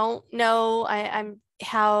don't know. I'm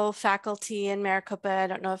how faculty in Maricopa, I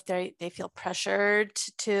don't know if they feel pressured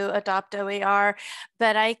to adopt OER,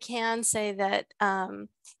 but I can say that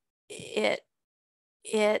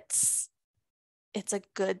it's a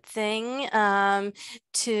good thing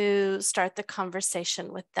to start the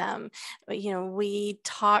conversation with them. We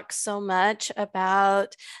talk so much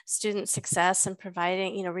about student success and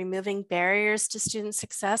providing, removing barriers to student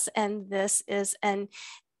success, and this is an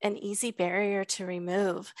easy barrier to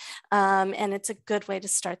remove. And it's a good way to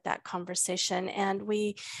start that conversation. And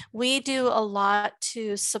we do a lot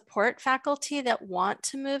to support faculty that want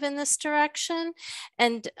to move in this direction.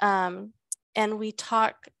 And we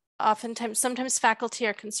talk oftentimes, sometimes faculty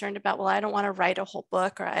are concerned about, well, I don't want to write a whole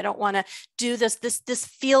book, or I don't want to do this. This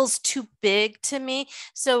feels too big to me.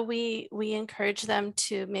 So we encourage them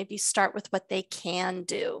to maybe start with what they can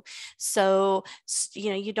do. So,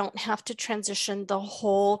 you don't have to transition the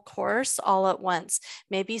whole course all at once.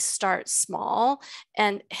 Maybe start small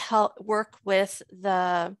and help work with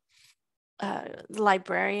the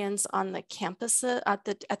librarians on the campus at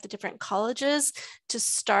the different colleges to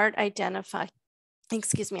start identifying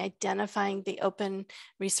the open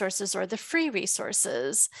resources or the free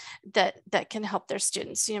resources that can help their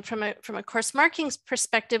students. From a course marking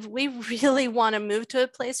perspective, we really want to move to a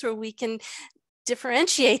place where we can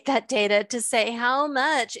differentiate that data to say how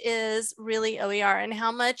much is really OER and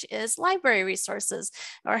how much is library resources,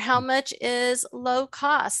 or how much is low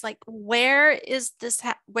cost. Like, where is this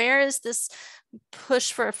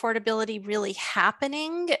push for affordability really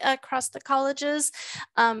happening across the colleges?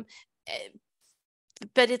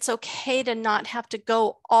 But it's okay to not have to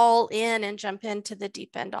go all in and jump into the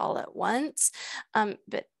deep end all at once.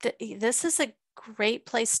 But this is a great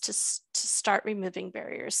place to start removing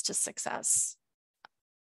barriers to success.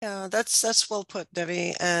 Yeah, that's well put,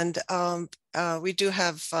 Debbie. And we do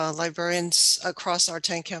have librarians across our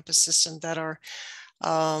 10 campus system that are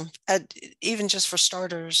even just for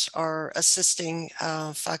starters, are assisting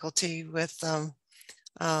faculty with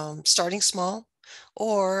starting small,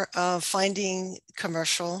 or finding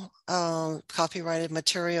commercial copyrighted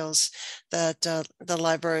materials that the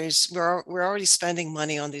libraries, we're already spending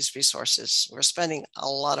money on these resources. We're spending a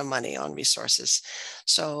lot of money on resources.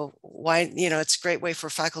 So why, it's a great way for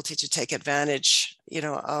faculty to take advantage,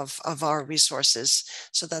 of our resources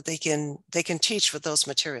so that they can teach with those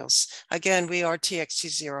materials. Again, we are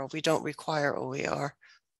TXT0. We don't require OER.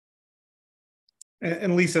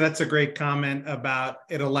 And Lisa, that's a great comment about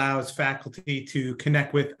it allows faculty to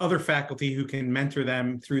connect with other faculty who can mentor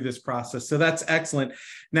them through this process. So that's excellent.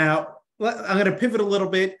 Now, I'm going to pivot a little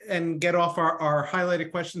bit and get off our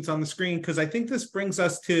highlighted questions on the screen, because I think this brings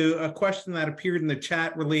us to a question that appeared in the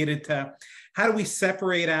chat related to how do we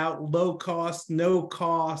separate out low cost, no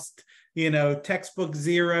cost, textbook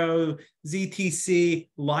zero, ZTC,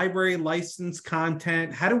 library licensed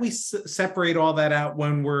content. How do we separate all that out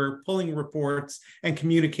when we're pulling reports and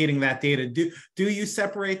communicating that data? Do you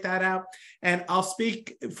separate that out? And I'll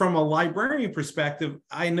speak from a librarian perspective.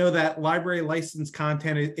 I know that library licensed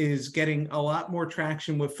content is getting a lot more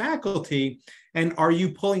traction with faculty. And are you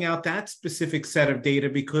pulling out that specific set of data?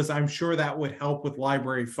 Because I'm sure that would help with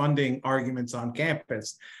library funding arguments on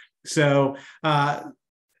campus. So,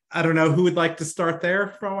 I don't know who would like to start there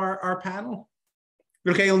from our panel.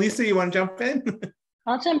 Okay, Elisa, you want to jump in?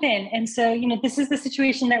 I'll jump in. And so, this is the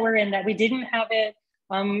situation that we're in, that we didn't have it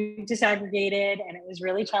disaggregated, and it was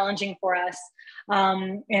really challenging for us.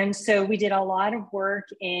 And so we did a lot of work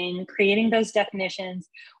in creating those definitions.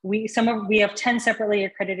 We have 10 separately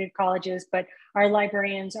accredited colleges, but our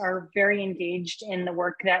librarians are very engaged in the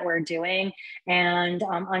work that we're doing. And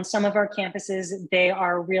on some of our campuses, they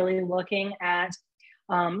are really looking at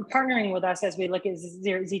partnering with us as we look at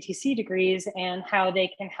ZTC degrees and how they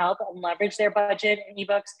can help and leverage their budget and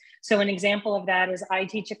ebooks. So an example of that is I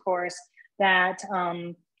teach a course that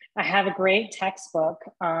I have a great textbook,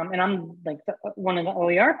 and I'm like one of the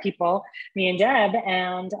OER people, me and Deb,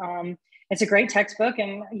 and it's a great textbook.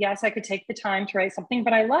 And yes, I could take the time to write something,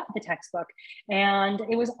 but I love the textbook. And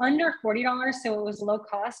it was under $40, so it was low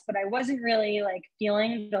cost, but I wasn't really like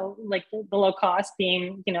feeling the low cost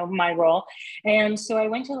being, my role. And so I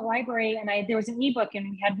went to the library, and there was an ebook, and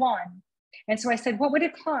we had one. And so I said, what would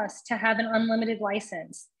it cost to have an unlimited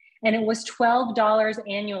license? And it was $12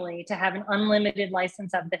 annually to have an unlimited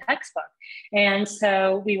license of the textbook. And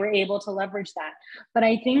so we were able to leverage that. But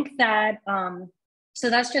I think that,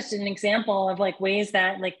 so that's just an example of like ways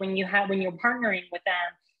that like when you're partnering with them,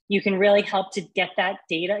 you can really help to get that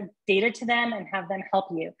data to them and have them help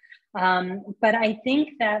you. But I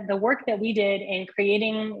think that the work that we did in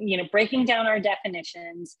creating, breaking down our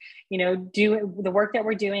definitions, do the work that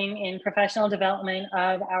we're doing in professional development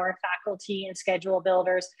of our faculty and schedule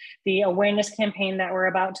builders, the awareness campaign that we're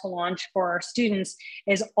about to launch for our students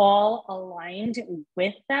is all aligned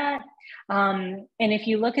with that. And if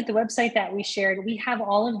you look at the website that we shared, we have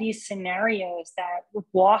all of these scenarios that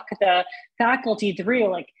walk the faculty through,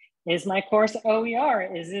 like, is my course OER?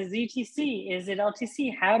 Is it ZTC? Is it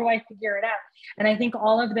LTC? How do I figure it out? And I think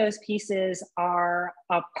all of those pieces are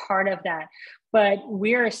a part of that. But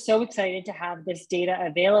we're so excited to have this data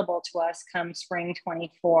available to us come spring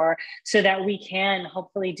 24 so that we can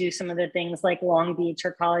hopefully do some of the things like Long Beach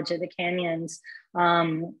or College of the Canyons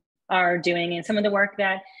are doing, and some of the work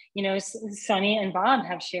that, Sunny and Bob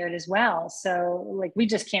have shared as well. So like, we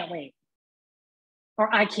just can't wait,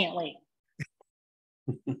 or I can't wait.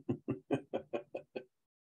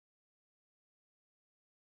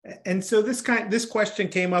 And so this question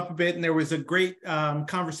came up a bit, and there was a great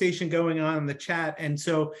conversation going on in the chat. And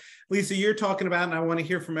so, Lisa, you're talking about, and I want to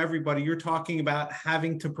hear from everybody, you're talking about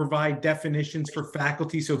having to provide definitions for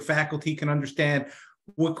faculty so faculty can understand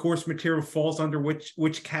what course material falls under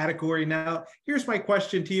which category. Now, here's my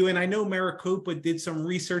question to you. And I know Maricopa did some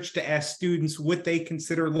research to ask students what they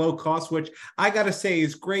consider low cost, which I got to say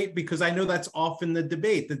is great, because I know that's often the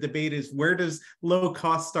debate. The debate is, where does low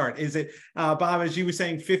cost start? Is it, Bob, as you were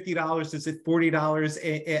saying, $50? Is it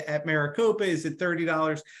 $40 at Maricopa? Is it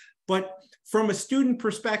 $30? But from a student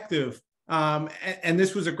perspective, and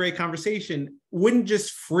this was a great conversation, wouldn't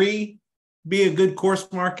just free be a good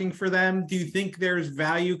course marking for them? Do you think there's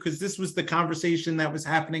value? Because this was the conversation that was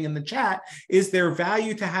happening in the chat. Is there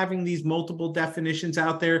value to having these multiple definitions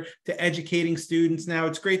out there to educating students? Now,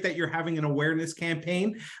 it's great that you're having an awareness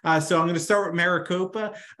campaign. So I'm going to start with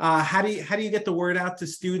Maricopa. How do you get the word out to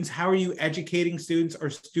students? How are you educating students? Are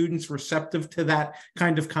students receptive to that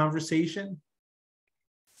kind of conversation?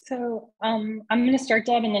 So I'm going to start,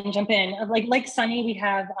 Deb, and then jump in. Like Sunny, we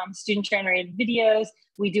have student-generated videos.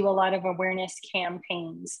 We do a lot of awareness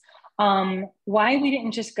campaigns. Why we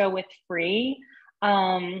didn't just go with free?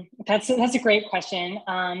 That's a great question.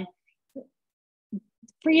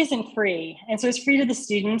 Free isn't free. And so it's free to the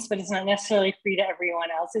students, but it's not necessarily free to everyone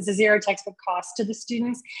else. It's a zero textbook cost to the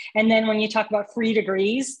students. And then when you talk about free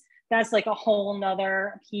degrees, that's like a whole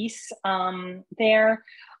nother piece there.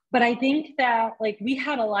 But I think that like we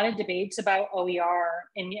had a lot of debates about OER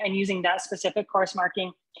and using that specific course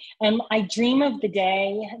marking. And I dream of the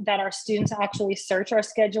day that our students actually search our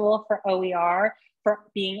schedule for OER, for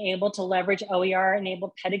being able to leverage OER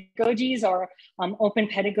enabled pedagogies or open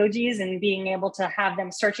pedagogies, and being able to have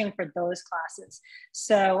them searching for those classes.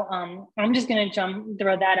 So I'm just gonna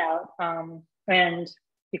throw that out and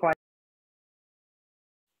be quiet.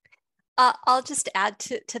 I'll just add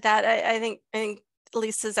to that. I think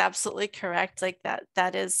Lisa's absolutely correct. Like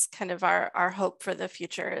that is kind of our hope for the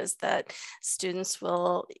future, is that students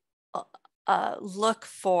will look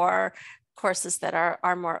for courses that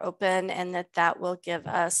are more open, and that will give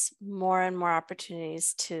us more and more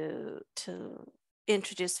opportunities to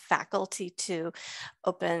introduce faculty to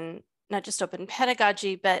open, not just open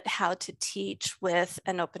pedagogy, but how to teach with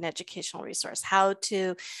an open educational resource, how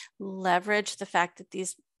to leverage the fact that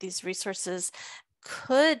these resources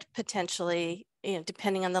could potentially,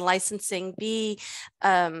 depending on the licensing, be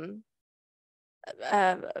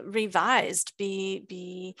revised,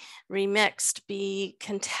 be remixed, be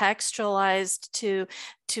contextualized to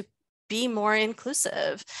be more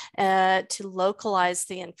inclusive, to localize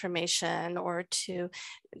the information, or to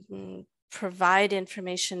provide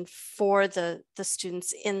information for the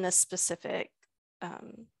students in the specific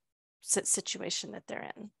situation that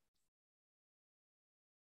they're in.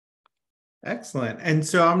 Excellent. And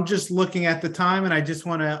so I'm just looking at the time, and I just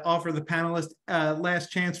want to offer the panelists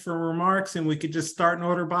last chance for remarks, and we could just start in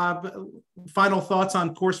order. Bob, final thoughts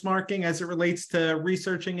on course marking as it relates to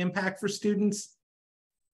researching impact for students?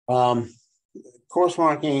 Course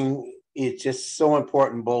marking is just so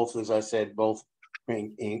important, both, as I said, both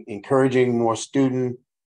encouraging more student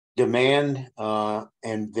demand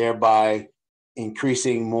and thereby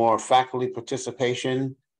increasing more faculty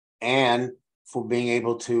participation, and for being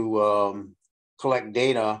able to collect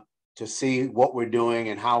data to see what we're doing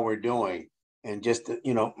and how we're doing. And just,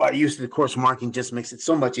 my use of the course marking just makes it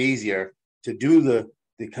so much easier to do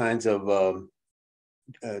the kinds of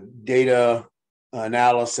data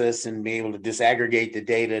analysis and be able to disaggregate the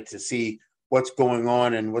data to see what's going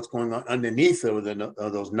on and what's going on underneath of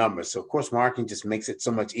those numbers. So course marking just makes it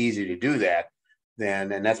so much easier to do that.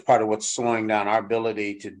 And that's part of what's slowing down our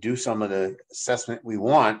ability to do some of the assessment we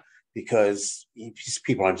want, because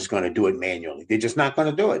people aren't just going to do it manually. They're just not going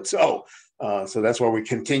to do it. So that's why we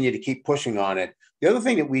continue to keep pushing on it. The other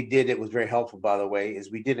thing that we did that was very helpful, by the way, is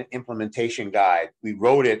we did an implementation guide. We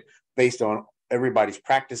wrote it based on everybody's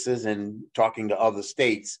practices and talking to other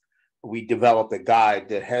states. We developed a guide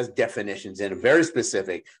that has definitions in it, very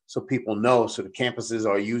specific, so people know, so the campuses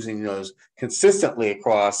are using those consistently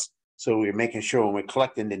across. So we're making sure when we're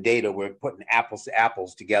collecting the data, we're putting apples to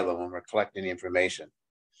apples together when we're collecting the information.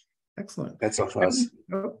 Excellent. That's all for us.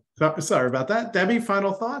 Oh, sorry about that. Debbie,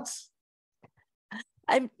 final thoughts?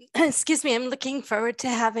 Excuse me, I'm looking forward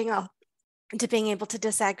to being able to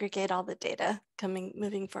disaggregate all the data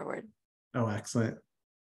moving forward. Oh, excellent.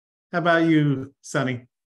 How about you, Sunny?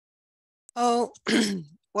 Oh,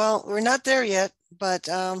 well, we're not there yet, but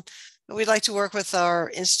we'd like to work with our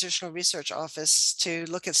institutional research office to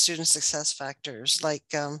look at student success factors like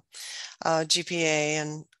GPA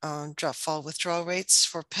and fall withdrawal rates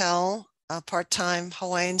for Pell, part-time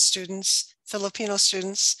Hawaiian students, Filipino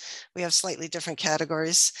students. We have slightly different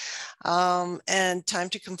categories. And time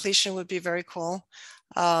to completion would be very cool.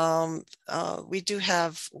 We do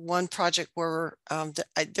have one project where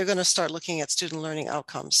they're going to start looking at student learning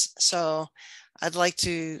outcomes. So I'd like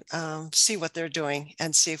to see what they're doing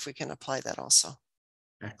and see if we can apply that also.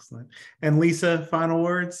 Excellent. And Lisa, final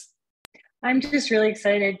words? I'm just really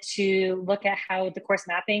excited to look at how the course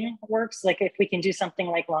mapping works. Like if we can do something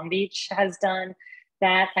like Long Beach has done,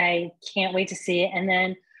 that I can't wait to see. And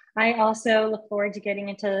then I also look forward to getting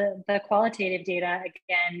into the qualitative data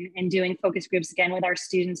again and doing focus groups again with our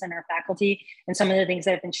students and our faculty. And some of the things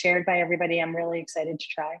that have been shared by everybody, I'm really excited to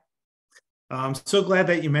try. I'm so glad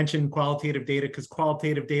that you mentioned qualitative data, because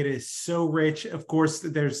qualitative data is so rich. Of course,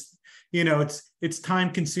 there's, it's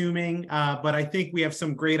time consuming, but I think we have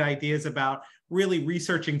some great ideas about really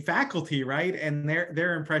researching faculty, right? And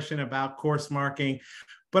their impression about course marking.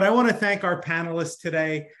 But I want to thank our panelists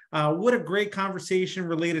today. What a great conversation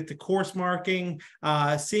related to course marking,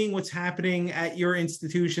 seeing what's happening at your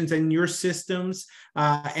institutions and your systems,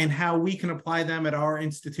 and how we can apply them at our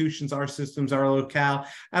institutions, our systems, our locale.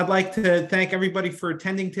 I'd like to thank everybody for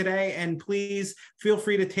attending today, and please feel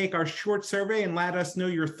free to take our short survey and let us know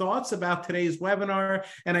your thoughts about today's webinar.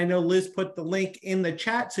 And I know Liz put the link in the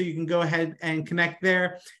chat, so you can go ahead and connect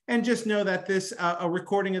there. And just know that this a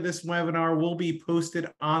recording of this webinar will be posted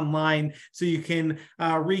online, so you can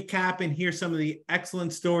recap and hear some of the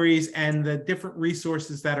excellent stories and the different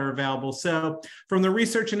resources that are available. So from the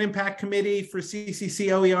Research and Impact Committee for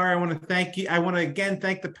CCC OER, I want to thank you. I want to again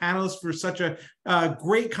thank the panelists for such a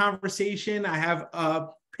great conversation. I have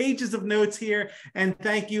pages of notes here, and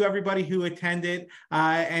thank you everybody who attended,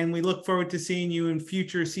 and we look forward to seeing you in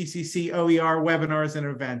future CCC OER webinars and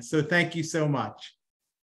events. So thank you so much.